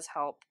 but it does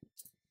help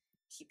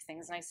keep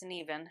things nice and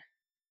even.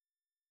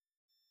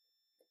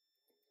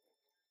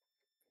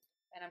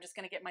 And I'm just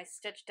going to get my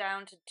stitch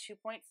down to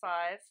 2.5.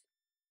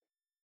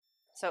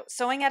 So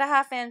sewing at a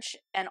 1/2 inch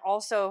and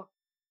also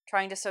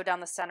trying to sew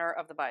down the center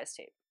of the bias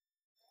tape.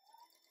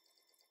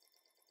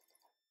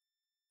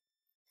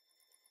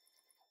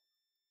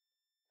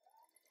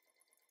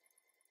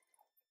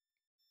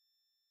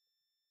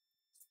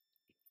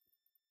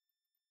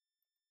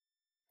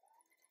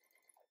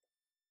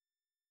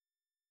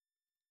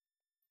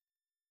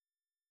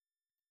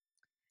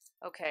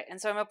 Okay, and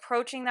so I'm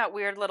approaching that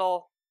weird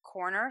little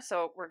corner,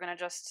 so we're going to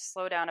just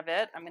slow down a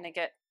bit. I'm going to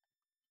get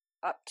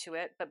up to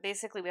it, but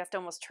basically we have to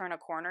almost turn a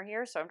corner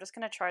here, so I'm just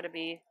going to try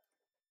to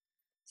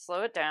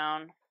slow it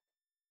down.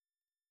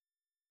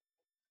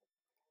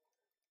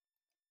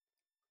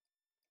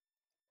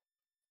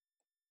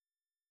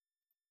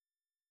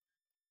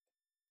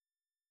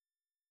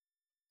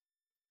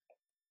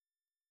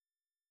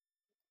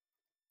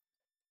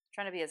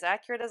 Trying to be as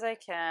accurate as I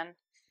can,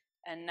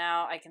 and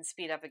now I can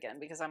speed up again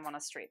because I'm on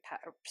a straight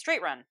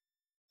run.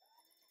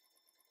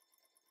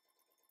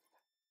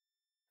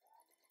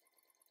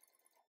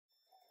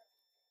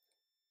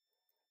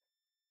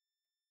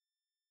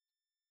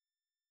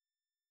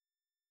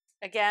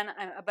 Again,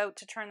 I'm about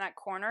to turn that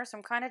corner, so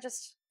I'm kind of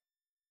just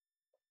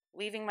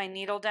leaving my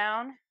needle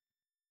down.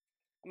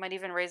 I might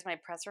even raise my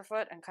presser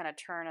foot and kind of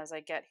turn as I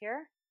get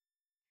here.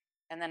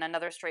 And then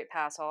another straight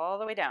pass all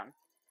the way down.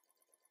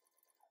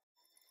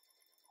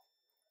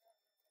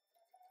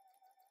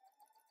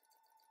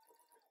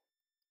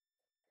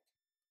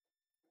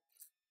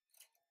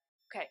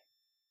 Okay,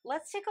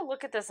 let's take a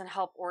look at this and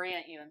help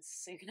orient you and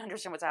so you can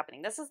understand what's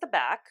happening. This is the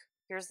back.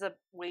 Here's the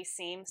waist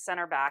seam,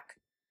 center back,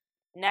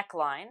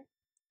 neckline,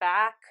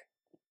 back,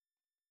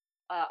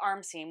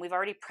 arm seam. We've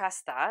already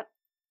pressed that.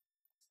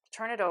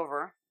 Turn it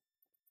over.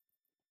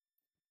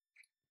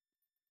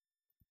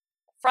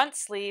 Front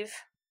sleeve,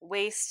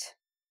 waist,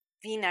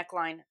 V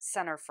neckline,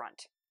 center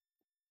front.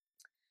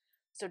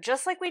 So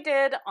just like we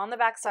did on the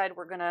back side,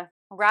 we're going to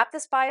wrap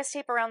this bias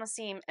tape around the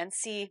seam and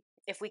see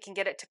if we can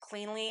get it to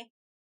cleanly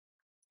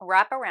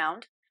wrap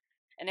around.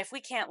 And if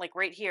we can't, like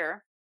right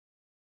here,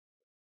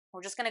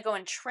 we're just going to go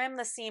and trim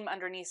the seam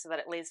underneath so that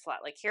it lays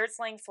flat. Like here it's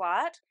laying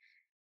flat.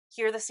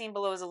 Here the seam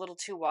below is a little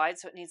too wide,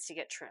 so it needs to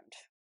get trimmed.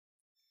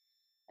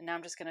 And now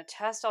I'm just going to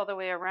test all the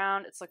way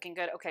around. It's looking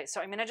good. Okay, so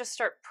I'm going to just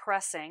start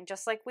pressing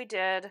just like we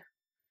did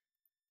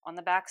on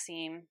the back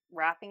seam,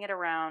 wrapping it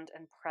around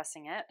and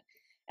pressing it.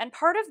 And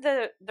part of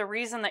the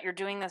reason that you're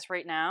doing this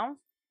right now,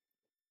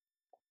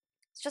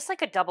 it's just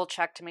like a double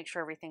check to make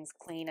sure everything's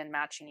clean and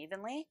matching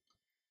evenly.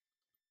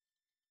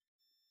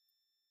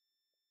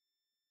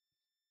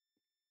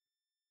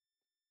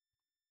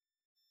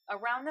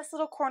 Around this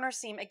little corner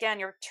seam, again,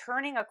 you're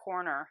turning a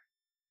corner.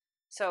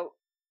 So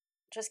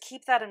just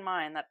keep that in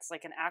mind. That's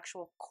like an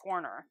actual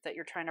corner that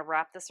you're trying to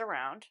wrap this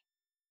around.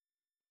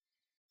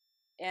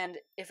 And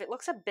if it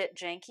looks a bit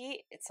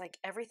janky, it's like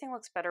everything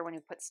looks better when you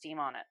put steam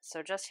on it.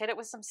 So just hit it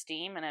with some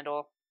steam and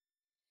it'll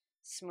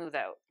smooth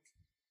out.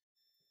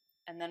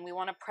 And then we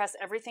want to press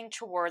everything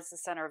towards the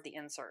center of the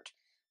insert.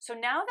 So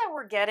now that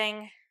we're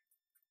getting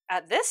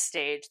at this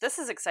stage, this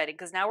is exciting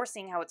because now we're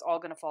seeing how it's all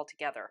going to fall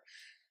together.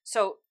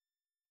 So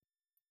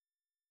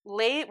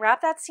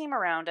wrap that seam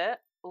around it,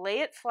 lay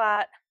it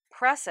flat,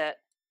 press it,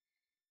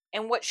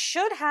 and what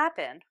should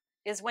happen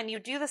is when you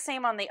do the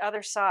same on the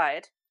other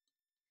side,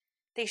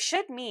 they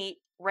should meet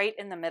right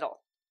in the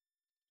middle.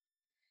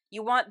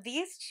 You want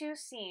these two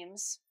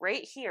seams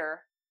right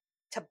here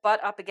to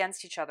butt up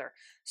against each other.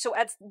 So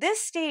at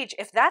this stage,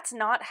 if that's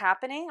not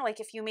happening, like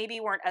if you maybe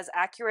weren't as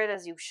accurate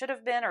as you should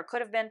have been or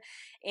could have been,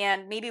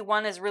 and maybe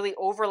one is really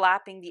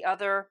overlapping the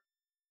other,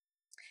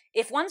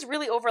 if one's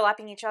really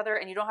overlapping each other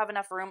and you don't have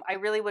enough room, I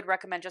really would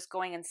recommend just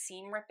going and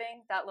seam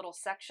ripping that little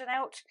section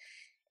out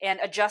and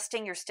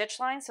adjusting your stitch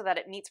line so that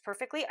it meets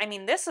perfectly. I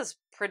mean, this is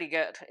pretty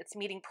good. It's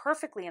meeting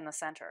perfectly in the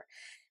center.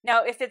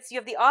 Now, if you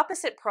have the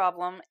opposite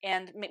problem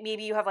and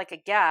maybe you have like a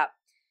gap,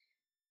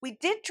 we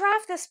did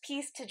draft this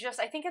piece to just,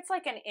 I think it's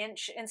like an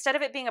inch, instead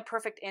of it being a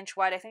perfect inch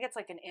wide, I think it's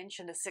like an inch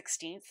and a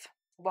 1/16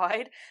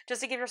 wide,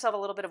 just to give yourself a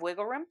little bit of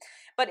wiggle room.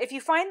 But if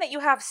you find that you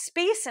have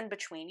space in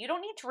between, you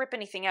don't need to rip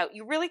anything out.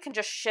 You really can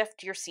just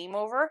shift your seam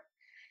over.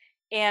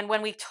 And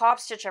when we top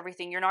stitch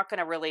everything, you're not going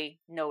to really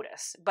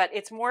notice, but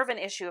it's more of an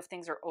issue if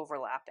things are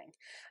overlapping.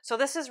 So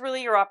this is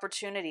really your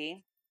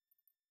opportunity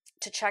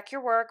to check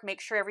your work, make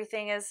sure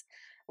everything is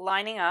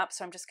lining up.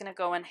 So I'm just going to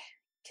go and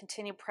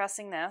continue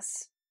pressing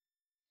this.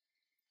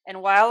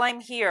 And while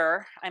I'm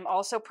here, I'm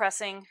also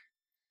pressing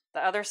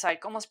the other side,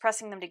 almost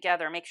pressing them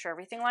together, make sure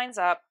everything lines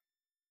up.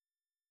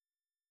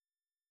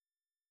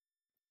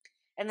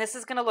 And this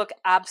is going to look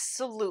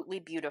absolutely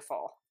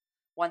beautiful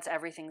once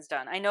everything's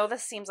done. I know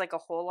this seems like a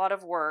whole lot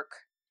of work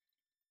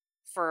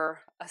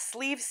for a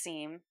sleeve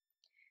seam,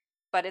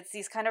 but it's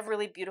these kind of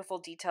really beautiful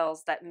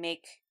details that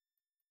make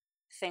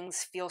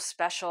things feel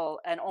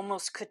special and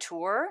almost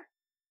couture.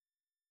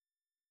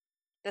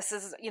 This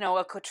is,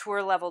 a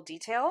couture level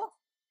detail.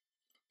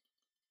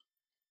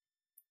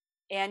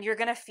 And you're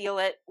going to feel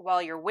it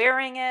while you're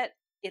wearing it.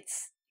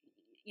 It's,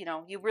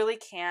 you really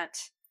can't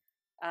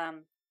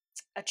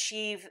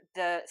achieve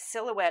the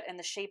silhouette and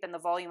the shape and the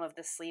volume of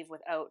the sleeve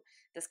without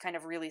this kind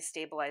of really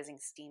stabilizing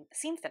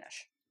seam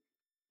finish.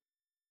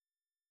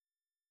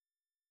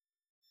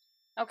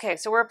 Okay,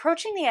 so we're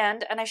approaching the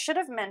end, and I should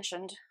have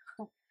mentioned,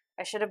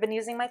 I should have been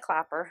using my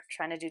clapper,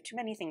 trying to do too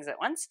many things at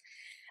once.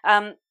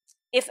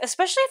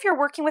 Especially if you're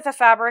working with a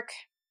fabric,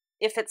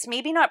 if it's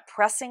maybe not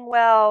pressing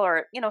well,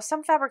 or,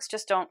 some fabrics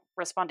just don't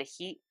respond to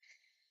heat,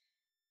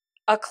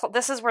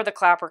 this is where the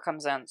clapper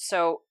comes in.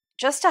 So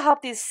just to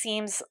help these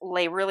seams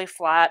lay really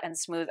flat and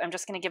smooth, I'm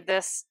just going to give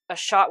this a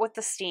shot with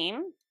the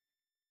steam.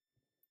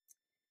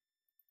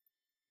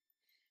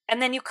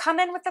 And then you come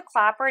in with the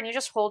clapper and you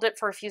just hold it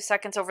for a few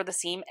seconds over the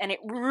seam, and it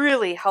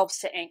really helps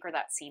to anchor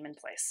that seam in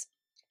place.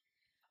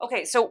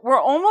 Okay, so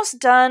we're almost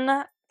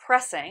done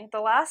pressing. The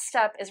last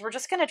step is we're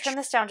just going to trim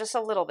this down just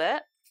a little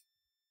bit.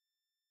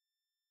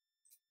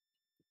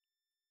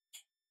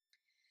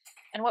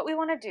 And what we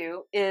want to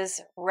do is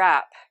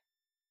wrap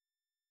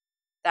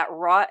that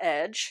raw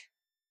edge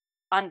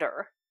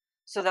under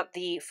so that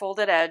the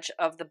folded edge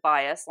of the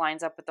bias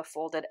lines up with the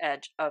folded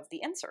edge of the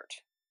insert.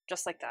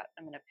 Just like that.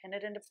 I'm going to pin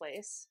it into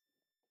place.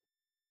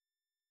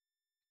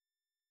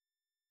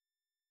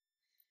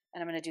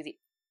 And I'm going to do the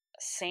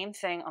same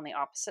thing on the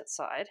opposite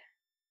side.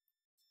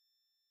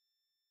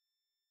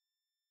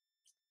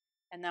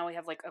 And now we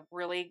have like a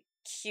really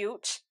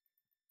cute,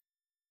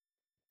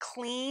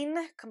 clean,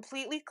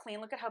 completely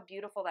clean. Look at how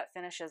beautiful that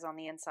finish is on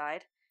the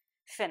inside.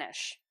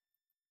 Finish.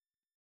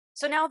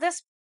 So now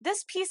this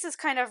piece is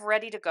kind of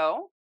ready to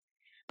go,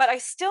 but I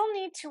still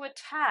need to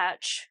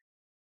attach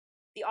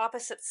the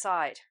opposite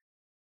side.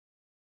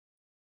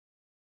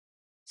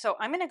 So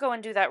I'm going to go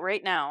and do that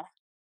right now.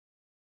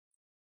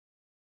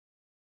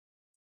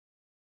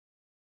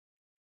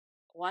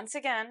 Once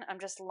again, I'm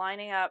just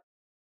lining up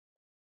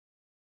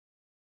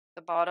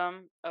the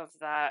bottom of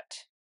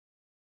that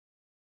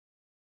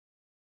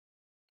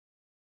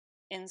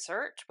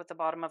insert with the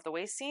bottom of the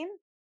waist seam.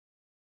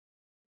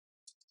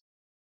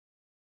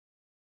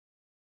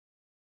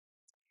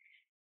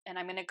 And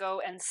I'm going to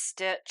go and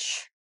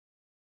stitch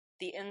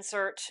the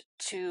insert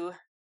to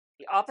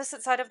the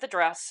opposite side of the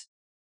dress.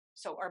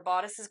 So our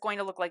bodice is going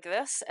to look like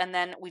this, and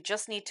then we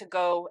just need to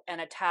go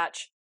and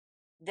attach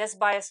this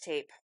bias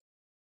tape,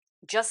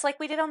 just like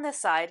we did on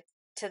this side,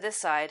 to this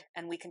side,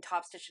 and we can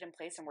top stitch it in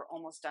place, and we're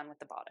almost done with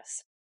the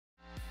bodice.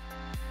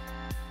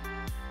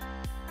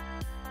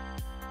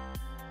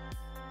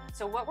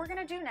 So what we're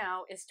going to do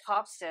now is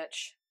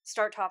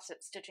start top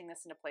stitching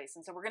this into place.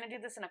 And so we're going to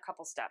do this in a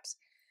couple steps.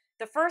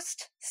 The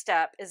first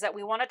step is that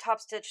we want to top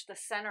stitch the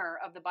center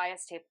of the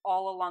bias tape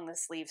all along the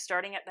sleeve,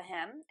 starting at the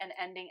hem and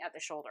ending at the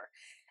shoulder.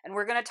 And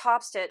we're going to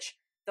top stitch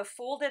the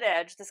folded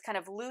edge, this kind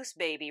of loose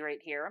baby right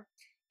here,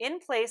 in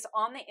place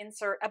on the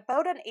insert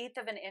about 1/8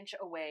 of an inch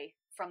away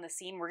from the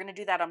seam. We're going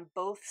to do that on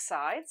both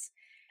sides.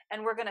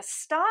 And we're going to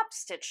stop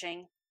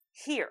stitching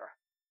here,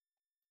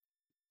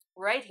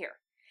 right here.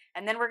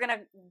 And then we're going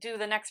to do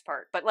the next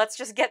part. But let's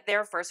just get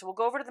there first. We'll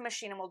go over to the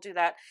machine and we'll do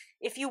that.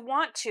 If you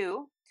want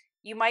to,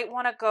 you might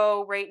want to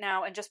go right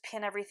now and just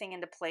pin everything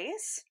into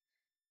place.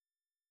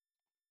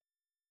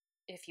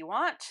 If you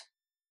want,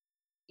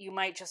 you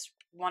might just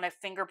want to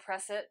finger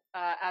press it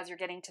as you're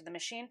getting to the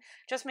machine.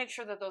 Just make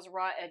sure that those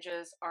raw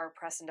edges are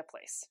pressed into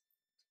place.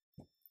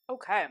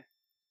 Okay.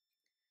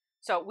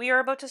 So we are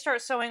about to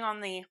start sewing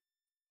on the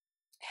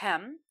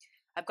hem.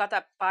 I've got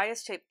that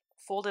bias tape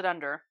folded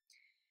under.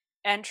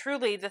 And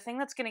truly, the thing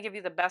that's going to give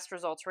you the best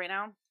results right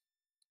now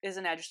is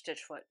an edge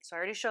stitch foot. So I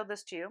already showed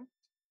this to you,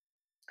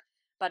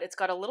 but it's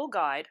got a little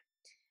guide,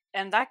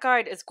 and that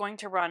guide is going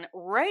to run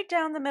right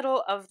down the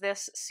middle of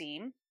this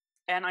seam,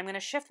 and I'm going to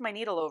shift my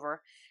needle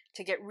over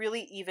to get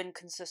really even,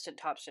 consistent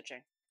top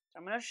stitching. So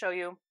I'm going to show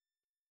you.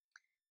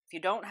 If you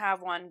don't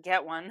have one,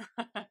 get one.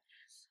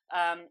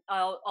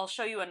 I'll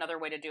show you another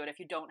way to do it if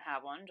you don't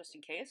have one, just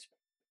in case.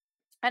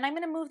 And I'm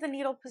going to move the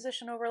needle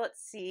position over.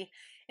 Let's see.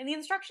 In the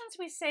instructions,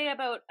 we say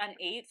about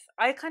 1/8.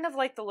 I kind of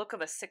like the look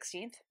of a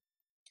 1/16.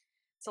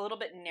 It's a little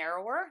bit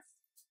narrower.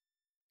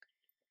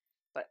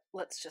 But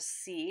let's just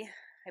see.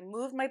 I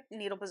moved my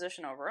needle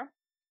position over. I'm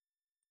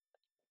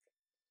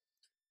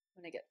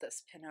going to get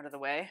this pin out of the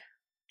way.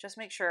 Just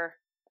make sure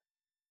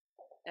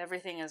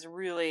everything is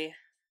really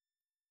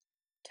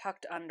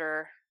tucked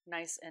under,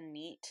 nice and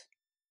neat.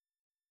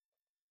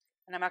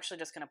 And I'm actually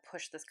just going to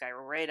push this guy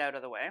right out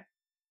of the way.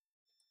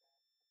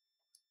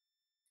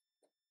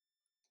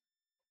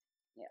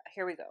 Yeah,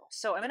 here we go.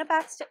 So I'm going to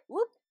back stitch.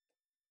 Whoop!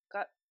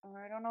 I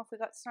don't know if we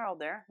got snarled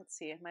there. Let's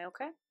see. Am I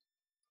okay?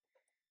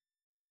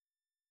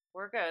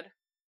 We're good.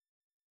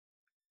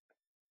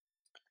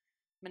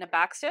 I'm going to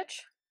back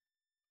stitch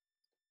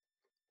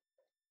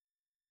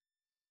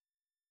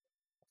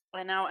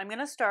And now I'm going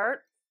to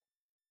start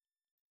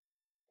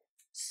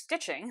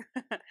stitching.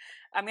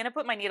 I'm going to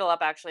put my needle up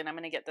actually, and I'm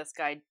going to get this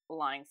guy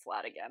lying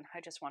flat again. I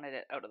just wanted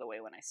it out of the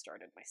way when I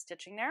started my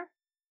stitching there.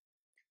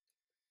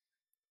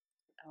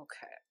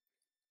 Okay.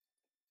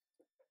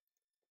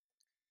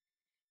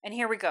 And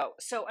here we go.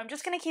 So I'm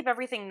just going to keep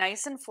everything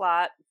nice and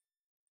flat.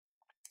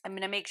 I'm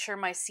going to make sure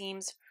my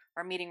seams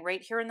are meeting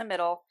right here in the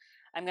middle.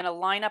 I'm going to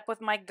line up with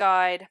my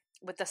guide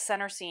with the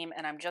center seam,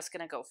 and I'm just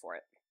going to go for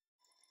it.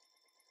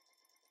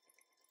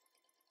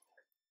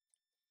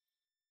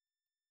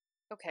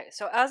 Okay,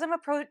 so as I'm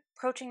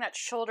approaching that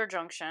shoulder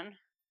junction,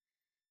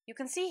 you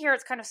can see here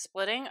it's kind of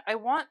splitting. I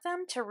want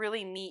them to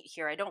really meet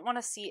here. I don't want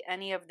to see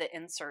any of the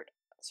insert.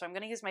 So I'm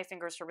going to use my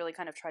fingers to really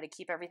kind of try to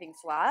keep everything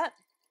flat.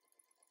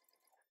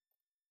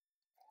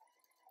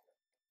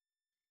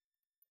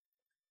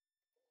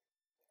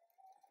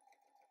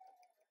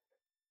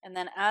 And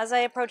then as I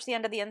approach the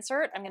end of the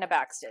insert, I'm going to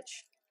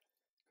backstitch.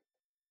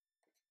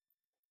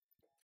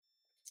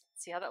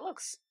 See how that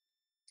looks.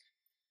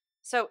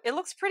 So it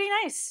looks pretty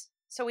nice.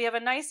 So we have a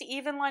nice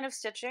even line of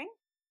stitching.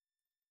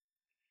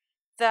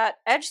 That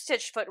edge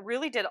stitch foot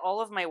really did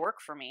all of my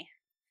work for me.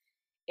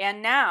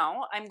 And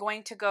now I'm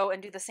going to go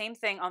and do the same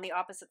thing on the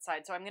opposite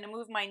side. So I'm going to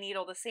move my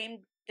needle the same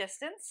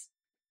distance,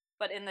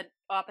 but in the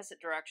opposite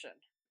direction.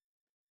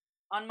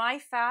 On my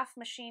FAF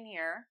machine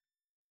here,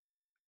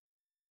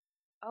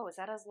 oh, is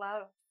that as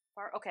loud?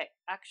 Far? Okay,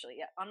 actually,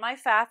 yeah. On my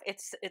FAF,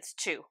 it's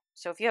 2.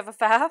 So if you have a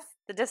FAF,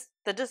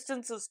 the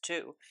distance is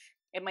 2.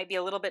 It might be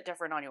a little bit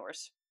different on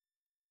yours.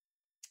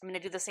 I'm going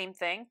to do the same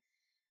thing.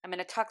 I'm going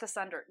to tuck this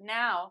under.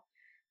 Now,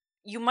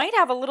 you might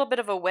have a little bit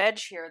of a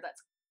wedge here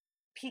that's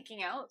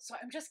peeking out. So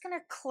I'm just going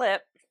to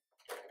clip,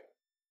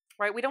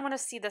 right? We don't want to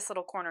see this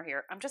little corner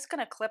here. I'm just going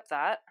to clip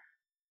that.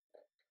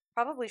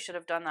 Probably should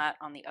have done that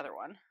on the other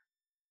one.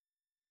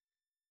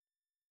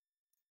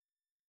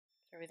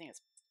 Everything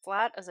as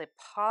flat as I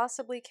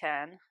possibly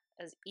can,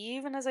 as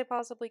even as I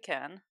possibly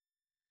can.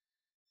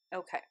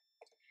 Okay.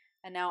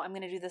 And now I'm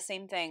going to do the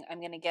same thing. I'm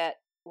going to get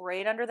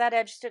right under that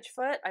edge stitch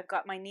foot. I've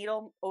got my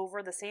needle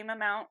over the same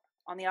amount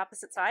on the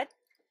opposite side.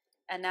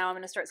 And now I'm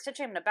going to start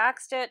stitching. I'm going to back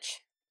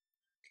stitch.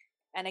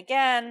 And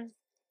again,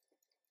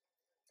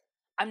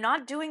 I'm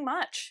not doing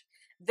much.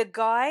 The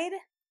guide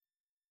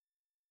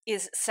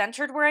is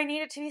centered where I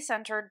need it to be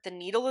centered. The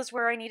needle is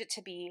where I need it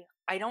to be.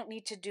 I don't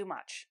need to do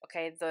much.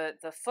 Okay,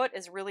 the foot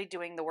is really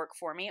doing the work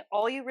for me.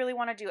 All you really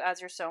want to do as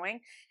you're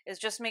sewing is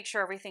just make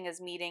sure everything is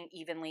meeting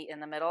evenly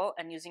in the middle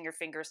and using your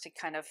fingers to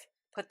kind of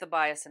put the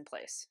bias in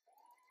place.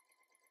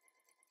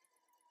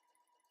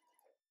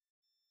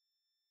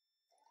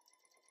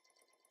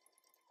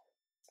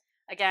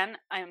 Again,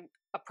 I'm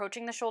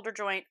approaching the shoulder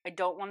joint. I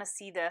don't want to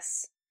see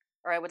this,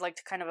 or I would like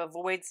to kind of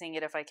avoid seeing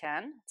it if I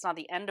can. It's not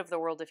the end of the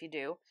world if you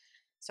do.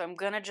 So I'm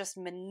going to just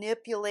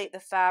manipulate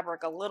the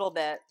fabric a little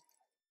bit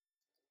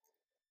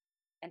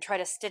and try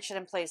to stitch it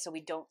in place so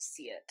we don't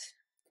see it.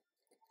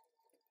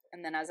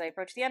 And then as I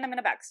approach the end, I'm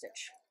going to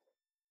backstitch.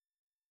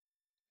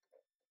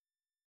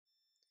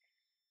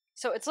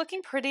 So it's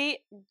looking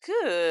pretty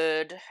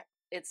good.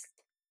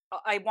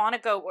 I want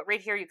to go, right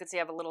here you can see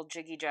I have a little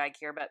jiggy jag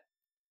here, but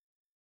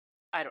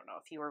I don't know,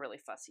 if you were really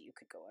fussy, you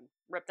could go and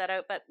rip that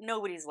out, but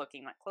nobody's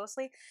looking that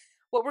closely.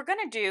 What we're going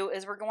to do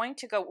is we're going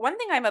to go, one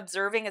thing I'm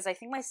observing is I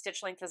think my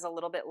stitch length is a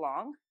little bit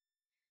long.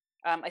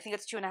 I think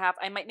it's 2.5.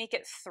 I might make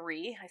it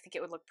 3. I think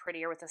it would look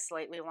prettier with a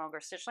slightly longer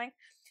stitch length.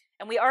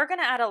 And we are going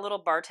to add a little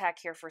bar tack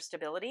here for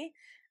stability.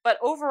 But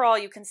overall,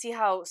 you can see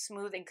how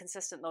smooth and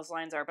consistent those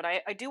lines are. But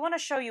I do want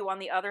to show you on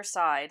the other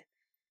side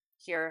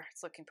here.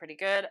 It's looking pretty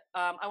good.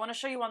 I want to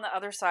show you on the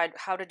other side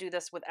how to do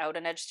this without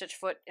an edge stitch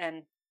foot.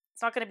 And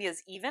it's not going to be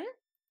as even.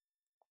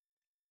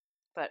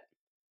 But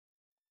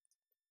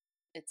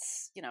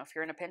it's, you know, if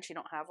you're in a pinch, you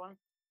don't have one.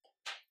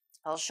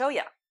 I'll show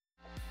you.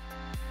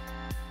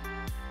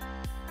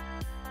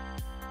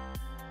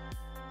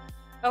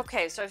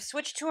 Okay, so I've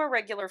switched to a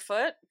regular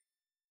foot.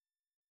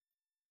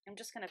 I'm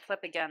just going to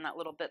clip again that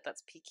little bit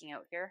that's peeking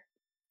out here.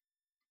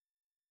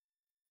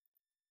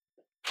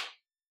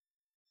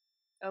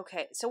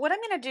 Okay, so what I'm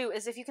going to do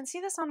is, if you can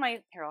see this on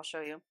my, here, I'll show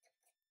you.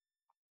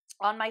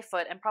 On my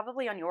foot, and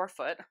probably on your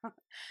foot,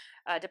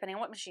 depending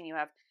on what machine you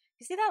have.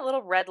 You see that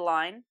little red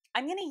line?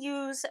 I'm going to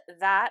use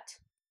that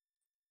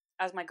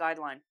as my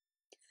guideline.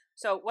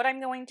 So what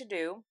I'm going to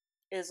do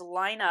is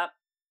line up,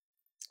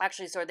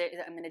 actually, sorry,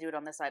 I'm going to do it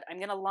on this side. I'm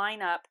going to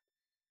line up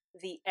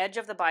the edge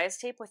of the bias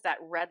tape with that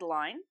red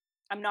line.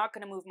 I'm not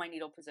going to move my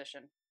needle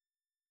position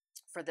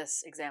for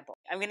this example.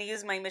 I'm going to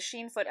use my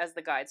machine foot as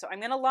the guide. So I'm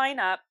going to line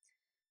up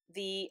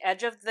the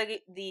edge of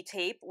the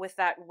tape with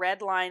that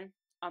red line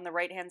on the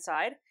right hand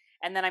side.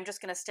 And then I'm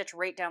just going to stitch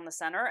right down the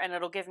center, and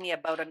it'll give me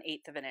about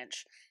 1/8 of an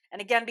inch.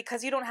 And again,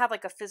 because you don't have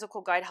like a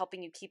physical guide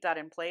helping you keep that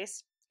in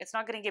place, it's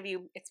not going to give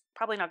you, it's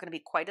probably not going to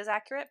be quite as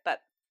accurate, but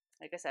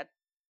like I said,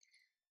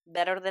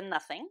 better than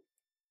nothing.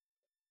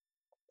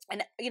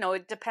 And, you know,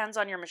 it depends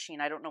on your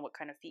machine. I don't know what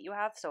kind of feet you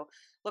have. So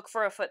look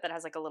for a foot that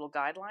has like a little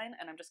guideline.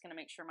 And I'm just going to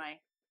make sure my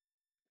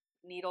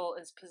needle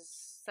is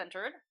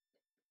centered.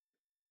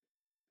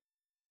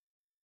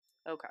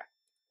 Okay.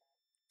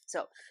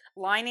 So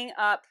lining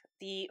up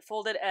the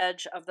folded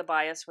edge of the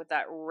bias with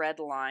that red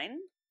line,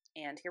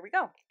 and here we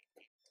go.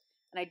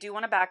 And I do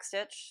want to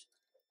backstitch,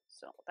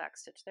 so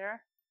backstitch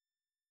there.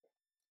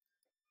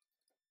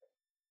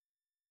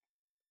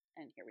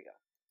 And here we go.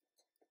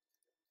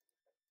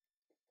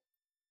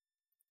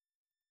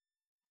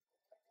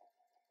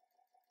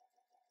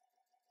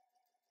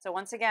 So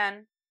once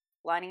again,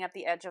 lining up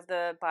the edge of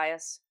the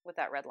bias with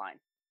that red line.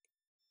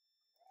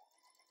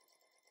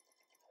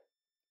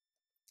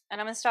 And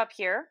I'm going to stop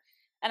here,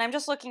 and I'm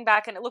just looking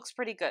back and it looks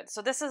pretty good.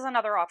 So this is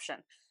another option.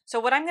 So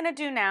what I'm going to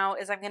do now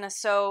is I'm going to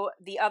sew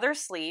the other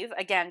sleeve,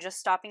 again, just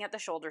stopping at the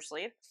shoulder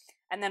sleeve,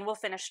 and then we'll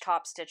finish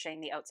top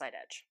stitching the outside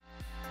edge.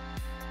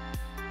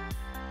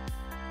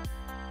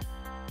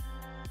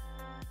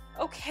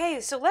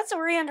 Okay, so let's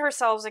orient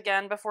ourselves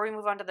again before we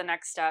move on to the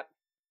next step.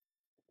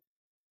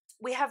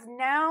 We have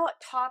now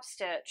top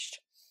stitched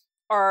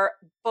our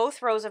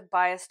both rows of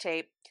bias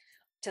tape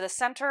to the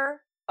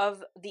center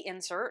of the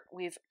insert.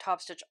 We've top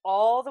stitched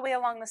all the way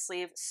along the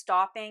sleeve,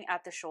 stopping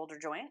at the shoulder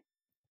joint.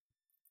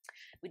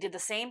 We did the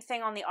same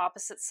thing on the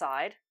opposite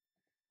side.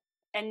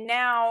 And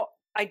now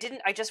I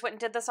just went and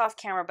did this off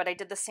camera, but I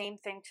did the same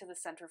thing to the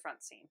center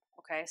front seam.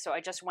 Okay, so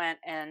I just went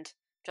and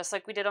just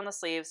like we did on the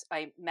sleeves,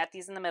 I met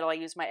these in the middle. I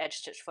used my edge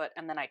stitch foot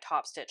and then I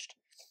top stitched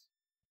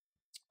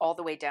all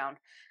the way down.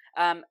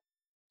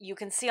 You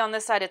can see on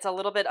this side it's a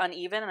little bit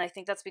uneven, and I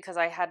think that's because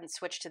I hadn't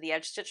switched to the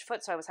edge stitch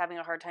foot, so I was having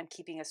a hard time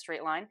keeping a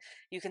straight line.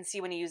 You can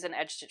see when you use an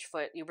edge stitch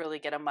foot, you really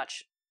get a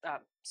much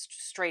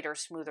straighter,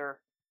 smoother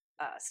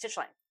stitch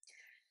line.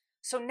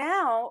 So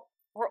now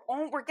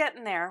we're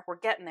getting there. We're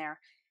getting there.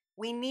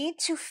 We need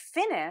to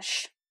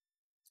finish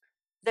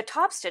the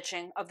top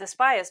stitching of this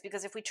bias,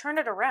 because if we turn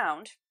it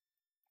around,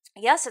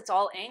 yes, it's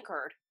all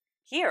anchored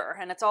here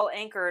and it's all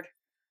anchored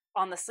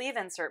on the sleeve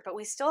insert, but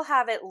we still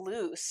have it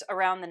loose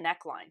around the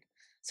neckline.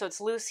 So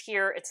it's loose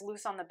here, it's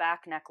loose on the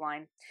back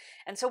neckline.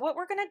 And so what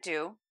we're going to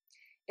do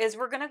is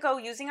we're going to go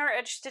using our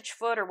edge stitch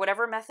foot or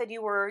whatever method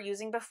you were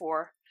using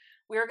before.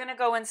 We're going to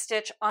go and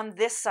stitch on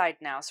this side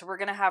now. So we're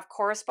going to have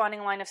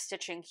corresponding line of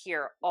stitching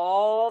here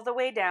all the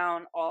way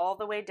down, all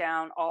the way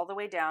down, all the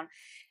way down.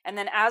 And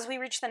then as we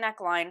reach the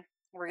neckline,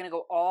 we're going to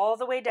go all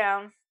the way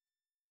down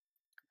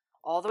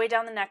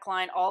the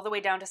neckline, all the way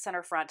down to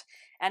center front.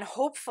 And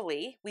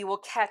hopefully we will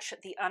catch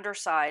the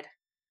underside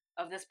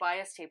of this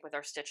bias tape with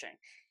our stitching.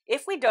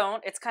 If we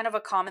don't, it's kind of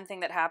a common thing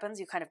that happens.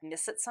 You kind of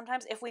miss it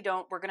sometimes. If we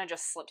don't, we're going to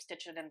just slip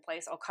stitch it in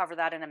place. I'll cover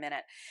that in a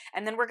minute.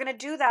 And then we're going to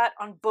do that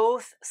on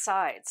both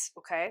sides.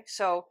 Okay,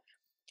 so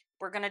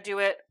we're going to do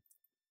it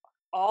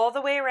all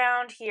the way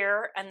around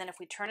here. And then if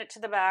we turn it to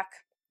the back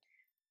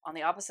on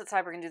the opposite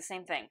side, we're going to do the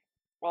same thing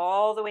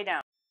all the way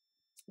down.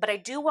 But I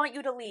do want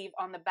you to leave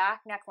on the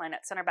back neckline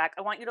at center back,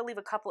 I want you to leave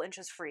a couple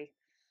inches free.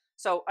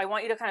 So I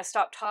want you to kind of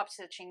stop top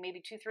stitching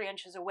maybe 2-3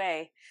 inches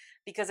away,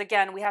 because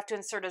again, we have to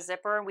insert a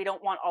zipper and we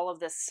don't want all of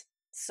this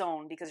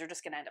sewn because you're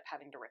just going to end up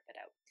having to rip it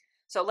out.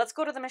 So let's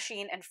go to the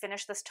machine and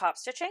finish this top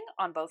stitching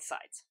on both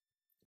sides.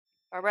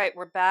 All right,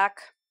 we're back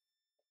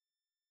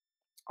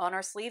on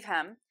our sleeve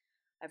hem.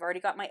 I've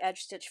already got my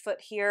edge stitch foot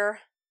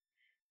here.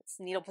 Its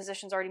needle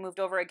position's already moved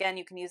over. Again,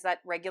 you can use that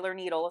regular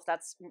needle if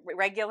that's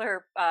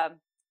regular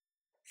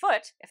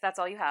foot, if that's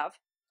all you have.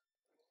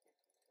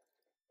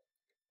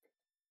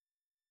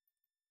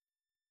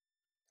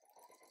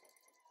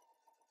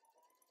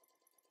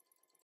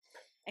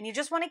 And you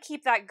just want to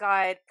keep that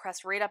guide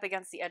pressed right up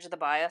against the edge of the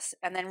bias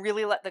and then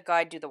really let the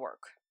guide do the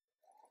work.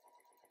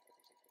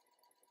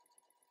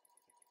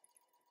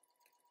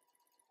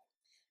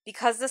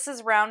 Because this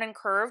is round and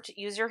curved,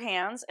 use your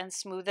hands and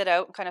smooth it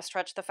out and kind of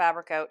stretch the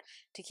fabric out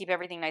to keep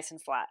everything nice and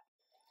flat.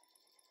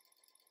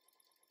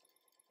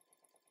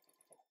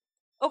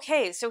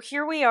 Okay, so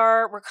here we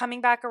are. We're coming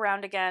back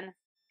around again.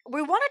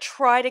 We want to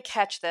try to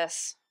catch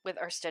this with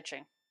our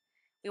stitching.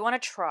 We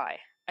want to try.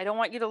 I don't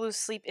want you to lose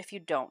sleep if you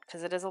don't,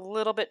 because it is a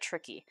little bit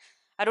tricky.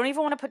 I don't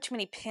even want to put too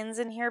many pins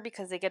in here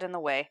because they get in the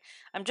way.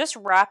 I'm just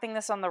wrapping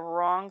this on the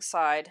wrong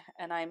side,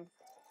 and I'm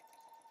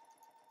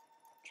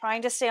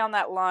trying to stay on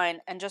that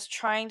line and just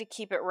trying to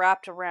keep it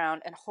wrapped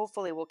around, and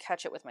hopefully we'll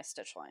catch it with my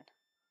stitch line.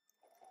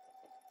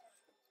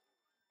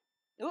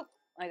 Oop,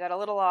 I got a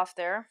little off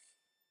there.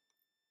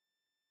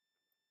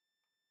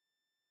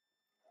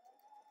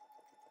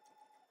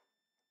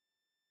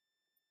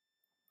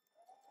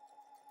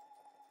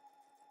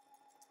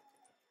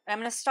 I'm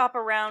going to stop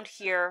around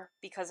here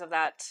because of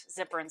that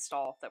zipper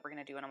install that we're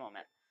going to do in a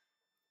moment.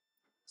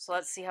 So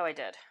let's see how I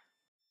did.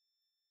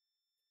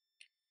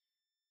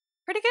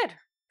 Pretty good.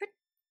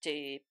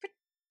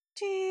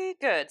 Pretty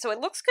good. So it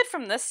looks good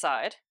from this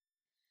side.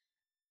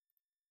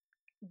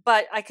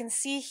 But I can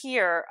see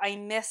here I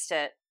missed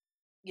it,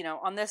 you know,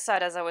 on this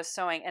side as I was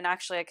sewing. And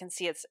actually I can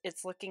see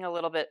it's looking a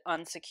little bit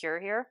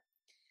unsecure here.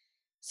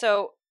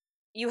 So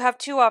you have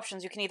two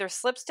options. You can either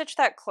slip stitch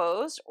that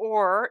closed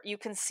or you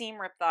can seam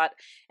rip that.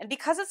 And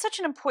because it's such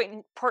an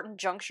important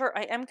juncture,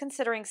 I am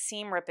considering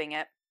seam ripping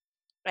it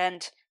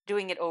and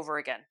doing it over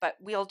again. But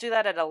we'll do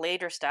that at a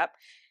later step.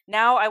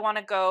 Now I want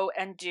to go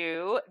and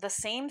do the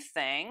same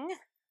thing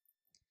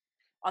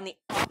on the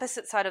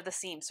opposite side of the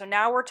seam. So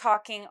now we're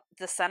talking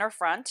the center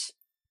front.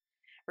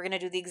 We're going to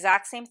do the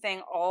exact same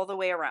thing all the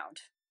way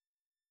around.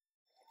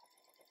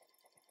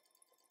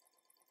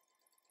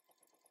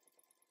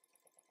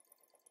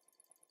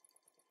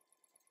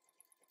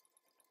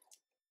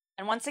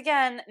 And once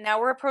again, now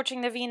we're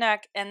approaching the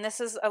V-neck, and this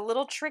is a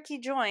little tricky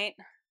joint.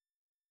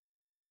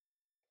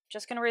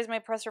 Just going to raise my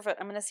presser foot.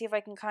 I'm going to see if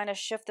I can kind of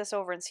shift this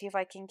over and see if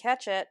I can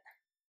catch it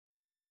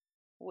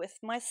with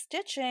my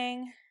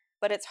stitching.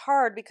 But it's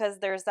hard because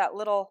there's that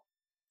little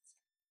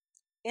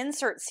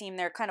insert seam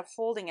there kind of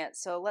holding it.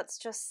 So let's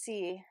just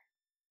see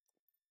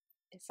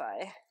if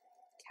I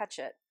catch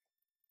it.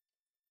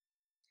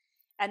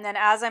 And then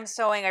as I'm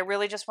sewing, I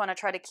really just want to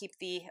try to keep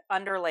the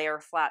under layer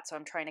flat, so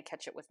I'm trying to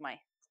catch it with my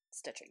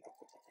stitching.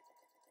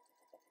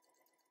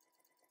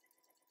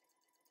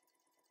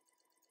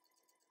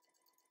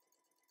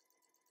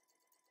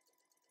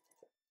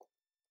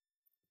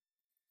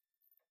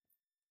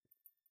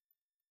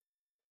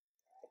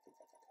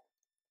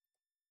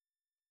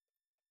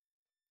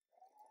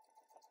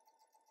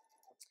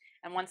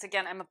 And once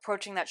again, I'm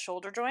approaching that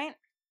shoulder joint.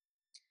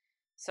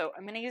 So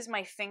I'm going to use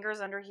my fingers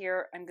under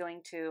here. I'm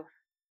going to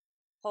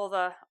pull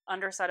the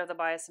underside of the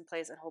bias in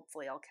place, and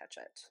hopefully I'll catch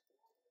it.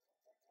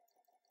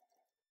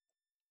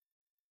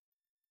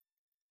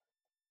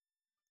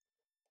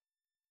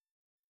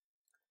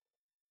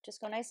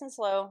 Just go nice and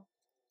slow.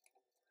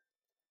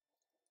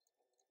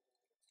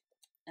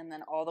 And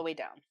then all the way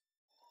down.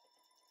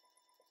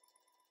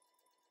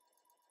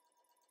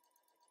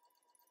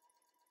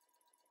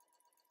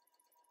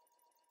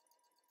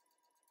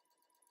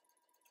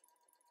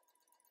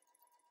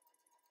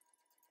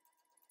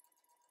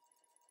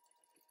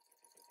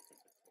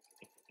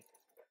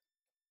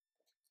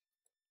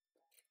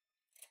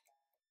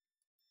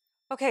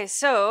 Okay,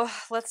 so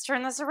let's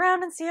turn this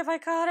around and see if I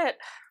caught it.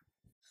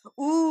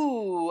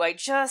 Ooh, I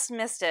just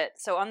missed it.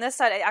 So on this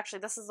side,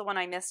 this is the one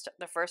I missed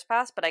the first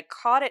pass, but I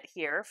caught it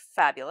here.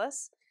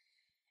 Fabulous.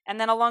 And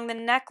then along the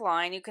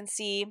neckline, you can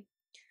see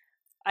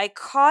I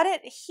caught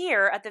it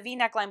here at the V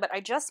neckline, but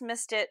I just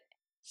missed it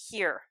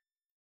here,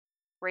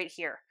 right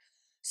here.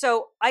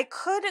 So I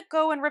could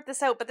go and rip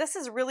this out, but this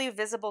is really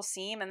visible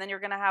seam, and then you're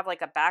going to have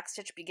like a back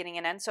stitch beginning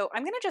and end. So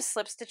I'm going to just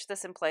slip stitch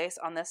this in place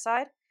on this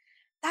side.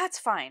 That's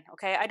fine,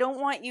 okay? I don't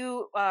want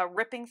you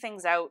ripping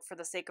things out for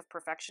the sake of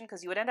perfection,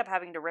 because you would end up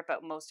having to rip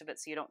out most of it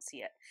so you don't see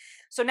it.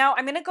 So now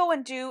I'm going to go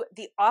and do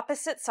the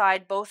opposite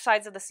side, both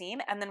sides of the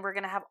seam, and then we're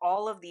going to have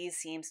all of these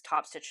seams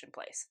top stitched in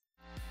place.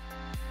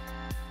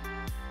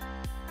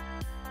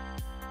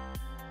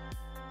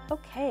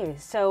 Okay,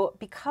 so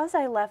because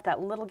I left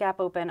that little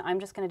gap open, I'm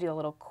just going to do a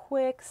little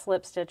quick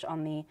slip stitch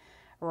on the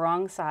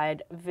wrong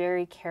side,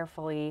 very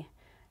carefully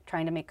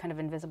trying to make kind of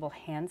invisible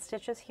hand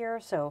stitches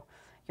here. So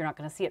you're not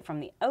going to see it from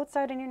the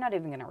outside, and you're not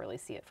even going to really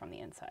see it from the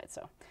inside.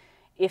 So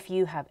if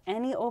you have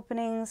any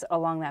openings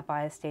along that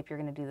bias tape, you're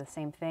going to do the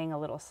same thing, a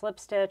little slip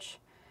stitch,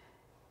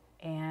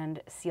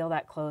 and seal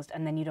that closed,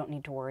 and then you don't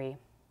need to worry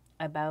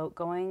about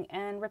going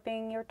and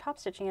ripping your top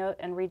stitching out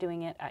and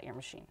redoing it at your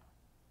machine.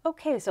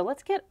 Okay, so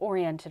let's get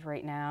oriented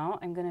right now.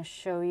 I'm going to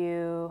show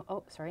you,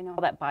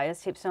 that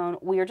bias tape sewn.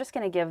 We are just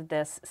going to give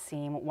this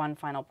seam one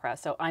final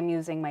press. So I'm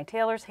using my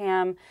tailor's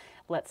ham,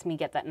 lets me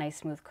get that nice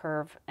smooth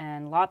curve,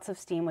 and lots of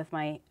steam with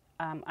my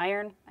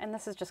iron, and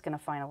this is just going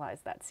to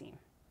finalize that seam.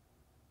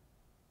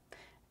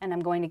 And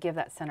I'm going to give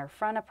that center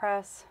front a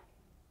press,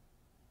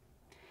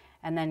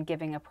 and then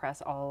giving a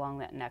press all along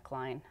that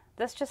neckline.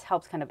 This just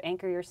helps kind of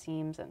anchor your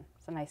seams, and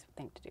it's a nice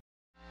thing to do.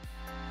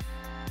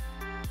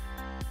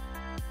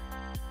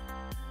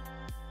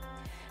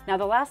 Now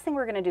the last thing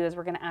we're going to do is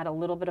we're going to add a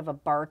little bit of a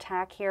bar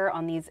tack here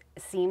on these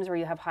seams where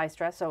you have high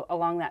stress. So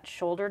along that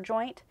shoulder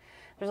joint,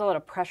 there's a lot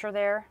of pressure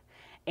there,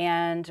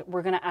 and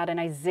we're going to add a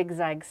nice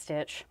zigzag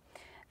stitch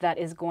that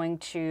is going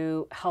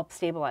to help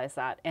stabilize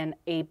that. And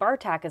a bar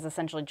tack is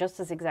essentially just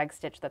a zigzag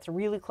stitch that's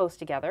really close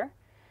together,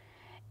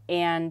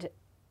 and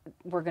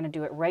we're going to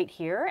do it right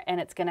here,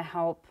 and it's going to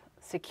help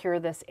secure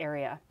this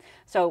area.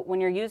 So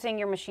when you're using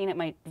your machine, it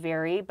might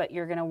vary, but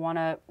you're going to want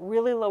to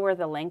really lower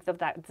the length of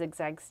that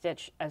zigzag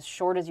stitch as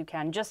short as you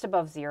can, just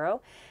above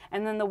 0.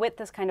 And then the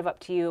width is kind of up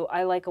to you.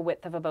 I like a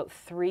width of about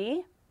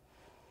 3.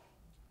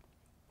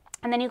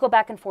 And then you go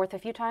back and forth a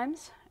few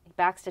times,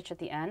 back stitch at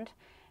the end,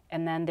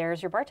 and then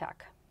there's your bar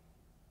tack.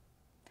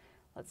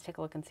 Let's take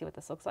a look and see what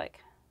this looks like.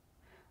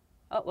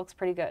 Oh, it looks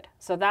pretty good.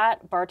 So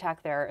that bar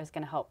tack there is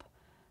going to help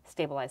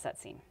stabilize that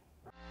seam.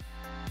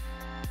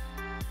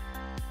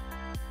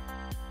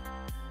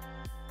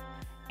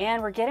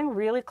 And we're getting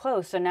really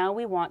close. So now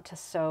we want to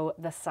sew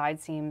the side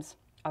seams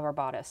of our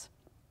bodice.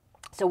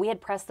 So we had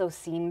pressed those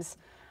seams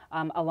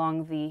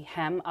along the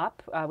hem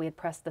up. We had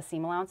pressed the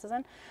seam allowances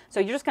in.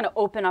 So you're just going to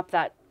open up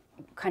that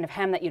kind of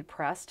hem that you'd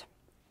pressed.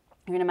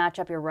 You're going to match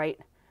up your right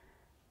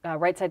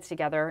sides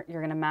together.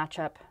 You're going to match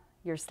up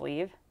your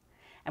sleeve.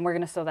 And we're going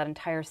to sew that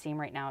entire seam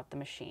right now at the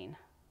machine.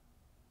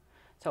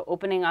 So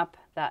opening up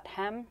that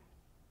hem.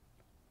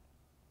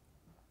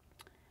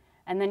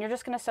 And then you're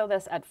just going to sew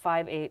this at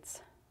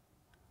 5/8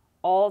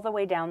 all the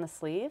way down the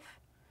sleeve,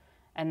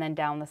 and then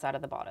down the side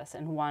of the bodice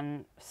in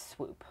one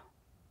swoop.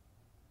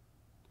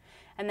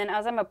 And then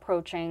as I'm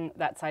approaching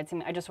that side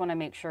seam, I just want to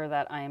make sure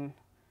that I'm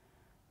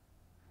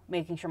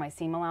making sure my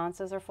seam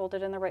allowances are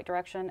folded in the right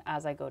direction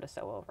as I go to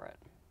sew over it.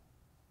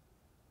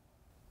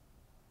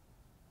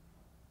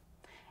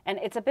 And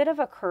it's a bit of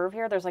a curve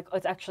here. There's like,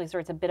 it's actually,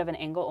 sorry, it's a bit of an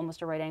angle,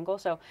 almost a right angle.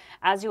 So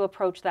as you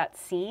approach that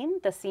seam,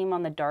 the seam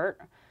on the dart,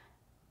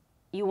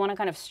 you want to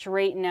kind of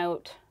straighten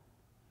out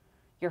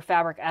your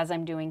fabric as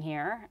I'm doing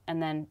here,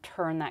 and then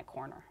turn that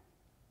corner.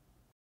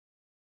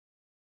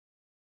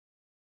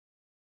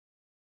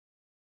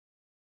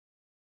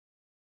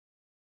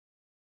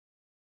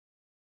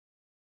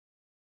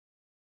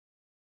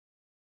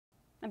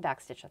 And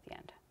backstitch at the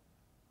end.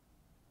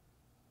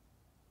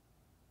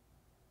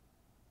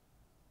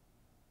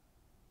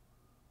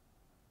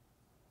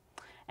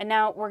 And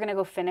now we're going to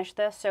go finish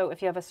this. So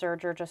if you have a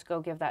serger, just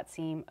go give that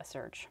seam a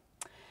serge.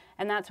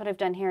 And that's what I've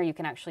done here. You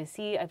can actually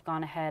see I've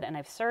gone ahead and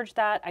I've serged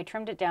that. I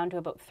trimmed it down to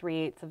about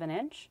 3/8 of an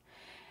inch.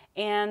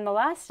 And the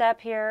last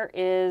step here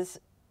is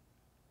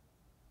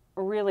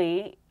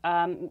really,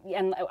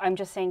 and I'm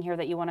just saying here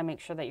that you want to make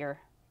sure that you're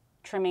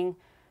trimming,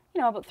 you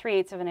know, about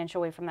 3/8 of an inch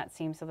away from that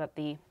seam so that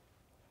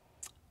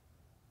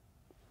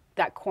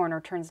that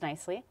corner turns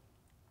nicely.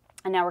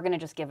 And now we're going to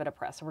just give it a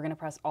press. So we're going to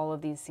press all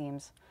of these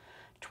seams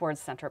towards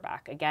center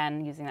back.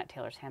 Again, using that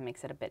tailor's hand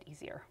makes it a bit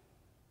easier.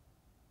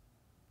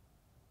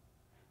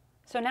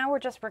 So now we're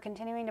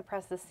continuing to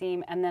press the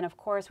seam, and then of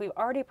course we've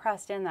already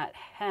pressed in that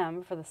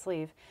hem for the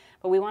sleeve,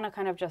 but we want to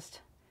kind of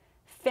just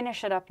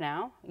finish it up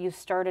now. You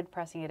started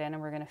pressing it in,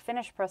 and we're going to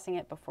finish pressing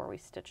it before we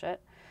stitch it.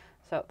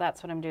 So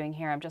that's what I'm doing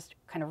here. I'm just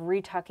kind of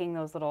retucking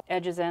those little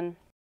edges in.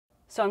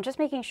 So I'm just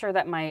making sure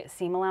that my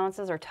seam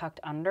allowances are tucked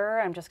under.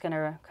 I'm just going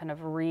to kind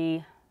of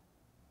re-establish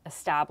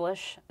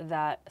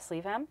that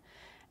sleeve hem.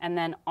 And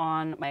then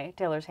on my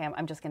tailor's hem,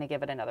 I'm just going to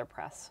give it another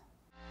press.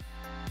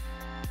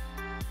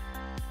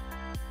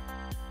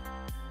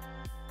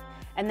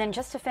 And then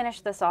just to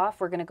finish this off,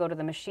 we're going to go to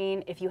the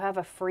machine. If you have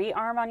a free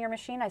arm on your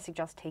machine, I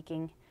suggest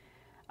taking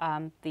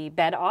the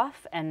bed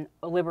off and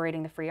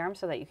liberating the free arm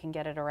so that you can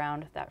get it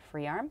around that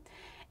free arm.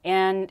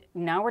 And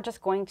now we're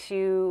just going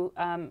to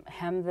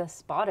hem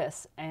this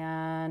bodice.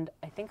 And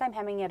I think I'm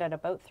hemming it at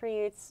about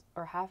 3/8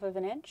 or 1/2 of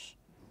an inch.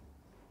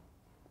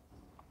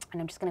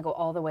 And I'm just going to go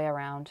all the way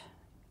around,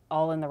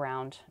 all in the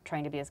round,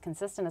 trying to be as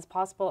consistent as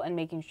possible and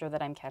making sure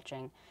that I'm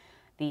catching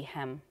the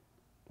hem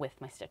with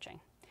my stitching.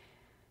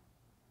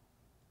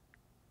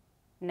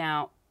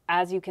 Now,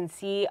 as you can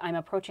see, I'm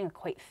approaching a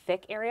quite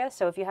thick area.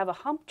 So if you have a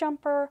hump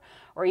jumper,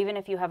 or even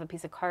if you have a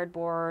piece of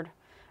cardboard,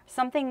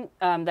 something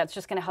that's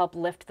just going to help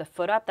lift the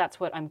foot up, that's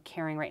what I'm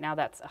carrying right now.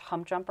 That's a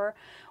hump jumper.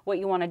 What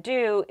you want to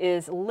do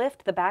is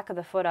lift the back of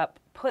the foot up,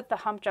 put the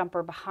hump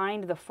jumper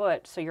behind the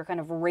foot so you're kind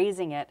of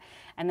raising it,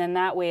 and then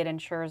that way it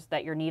ensures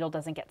that your needle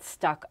doesn't get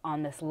stuck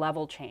on this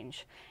level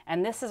change.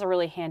 And this is a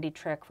really handy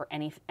trick for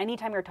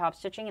anytime you're top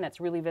stitching and it's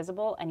really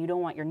visible and you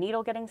don't want your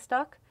needle getting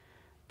stuck.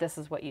 This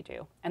is what you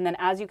do. And then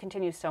as you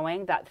continue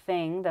sewing, that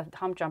thing, the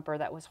hump jumper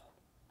that was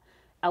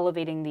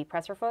elevating the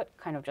presser foot,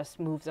 kind of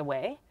just moves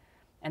away,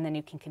 and then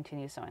you can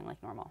continue sewing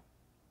like normal.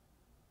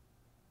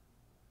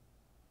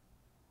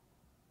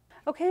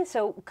 Okay,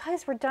 so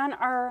guys, we're done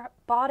our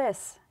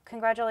bodice.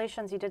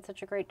 Congratulations, you did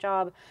such a great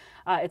job.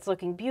 It's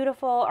looking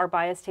beautiful. Our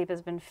bias tape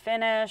has been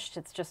finished.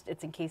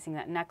 It's encasing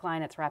that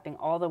neckline. It's wrapping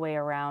all the way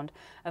around.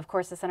 Of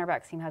course, the center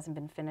back seam hasn't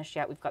been finished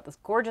yet. We've got this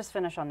gorgeous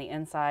finish on the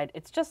inside.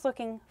 It's just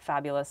looking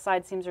fabulous.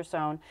 Side seams are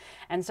sewn.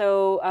 And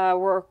so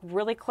we're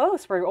really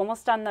close. We're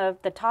almost done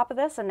the top of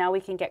this, and now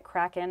we can get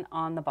cracking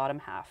on the bottom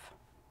half.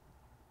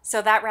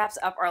 So that wraps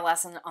up our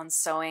lesson on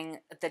sewing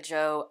the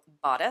Jo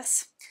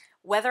bodice.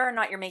 Whether or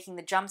not you're making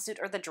the jumpsuit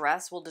or the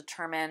dress will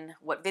determine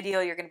what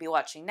video you're going to be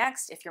watching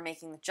next. If you're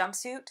making the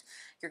jumpsuit,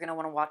 you're going to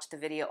want to watch the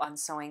video on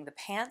sewing the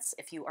pants.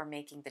 If you are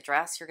making the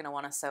dress, you're going to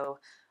want to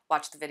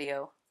watch the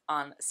video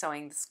on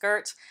sewing the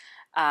skirt.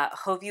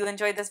 Hope you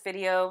enjoyed this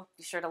video.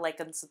 Be sure to like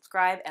and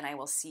subscribe, and I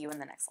will see you in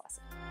the next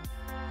lesson.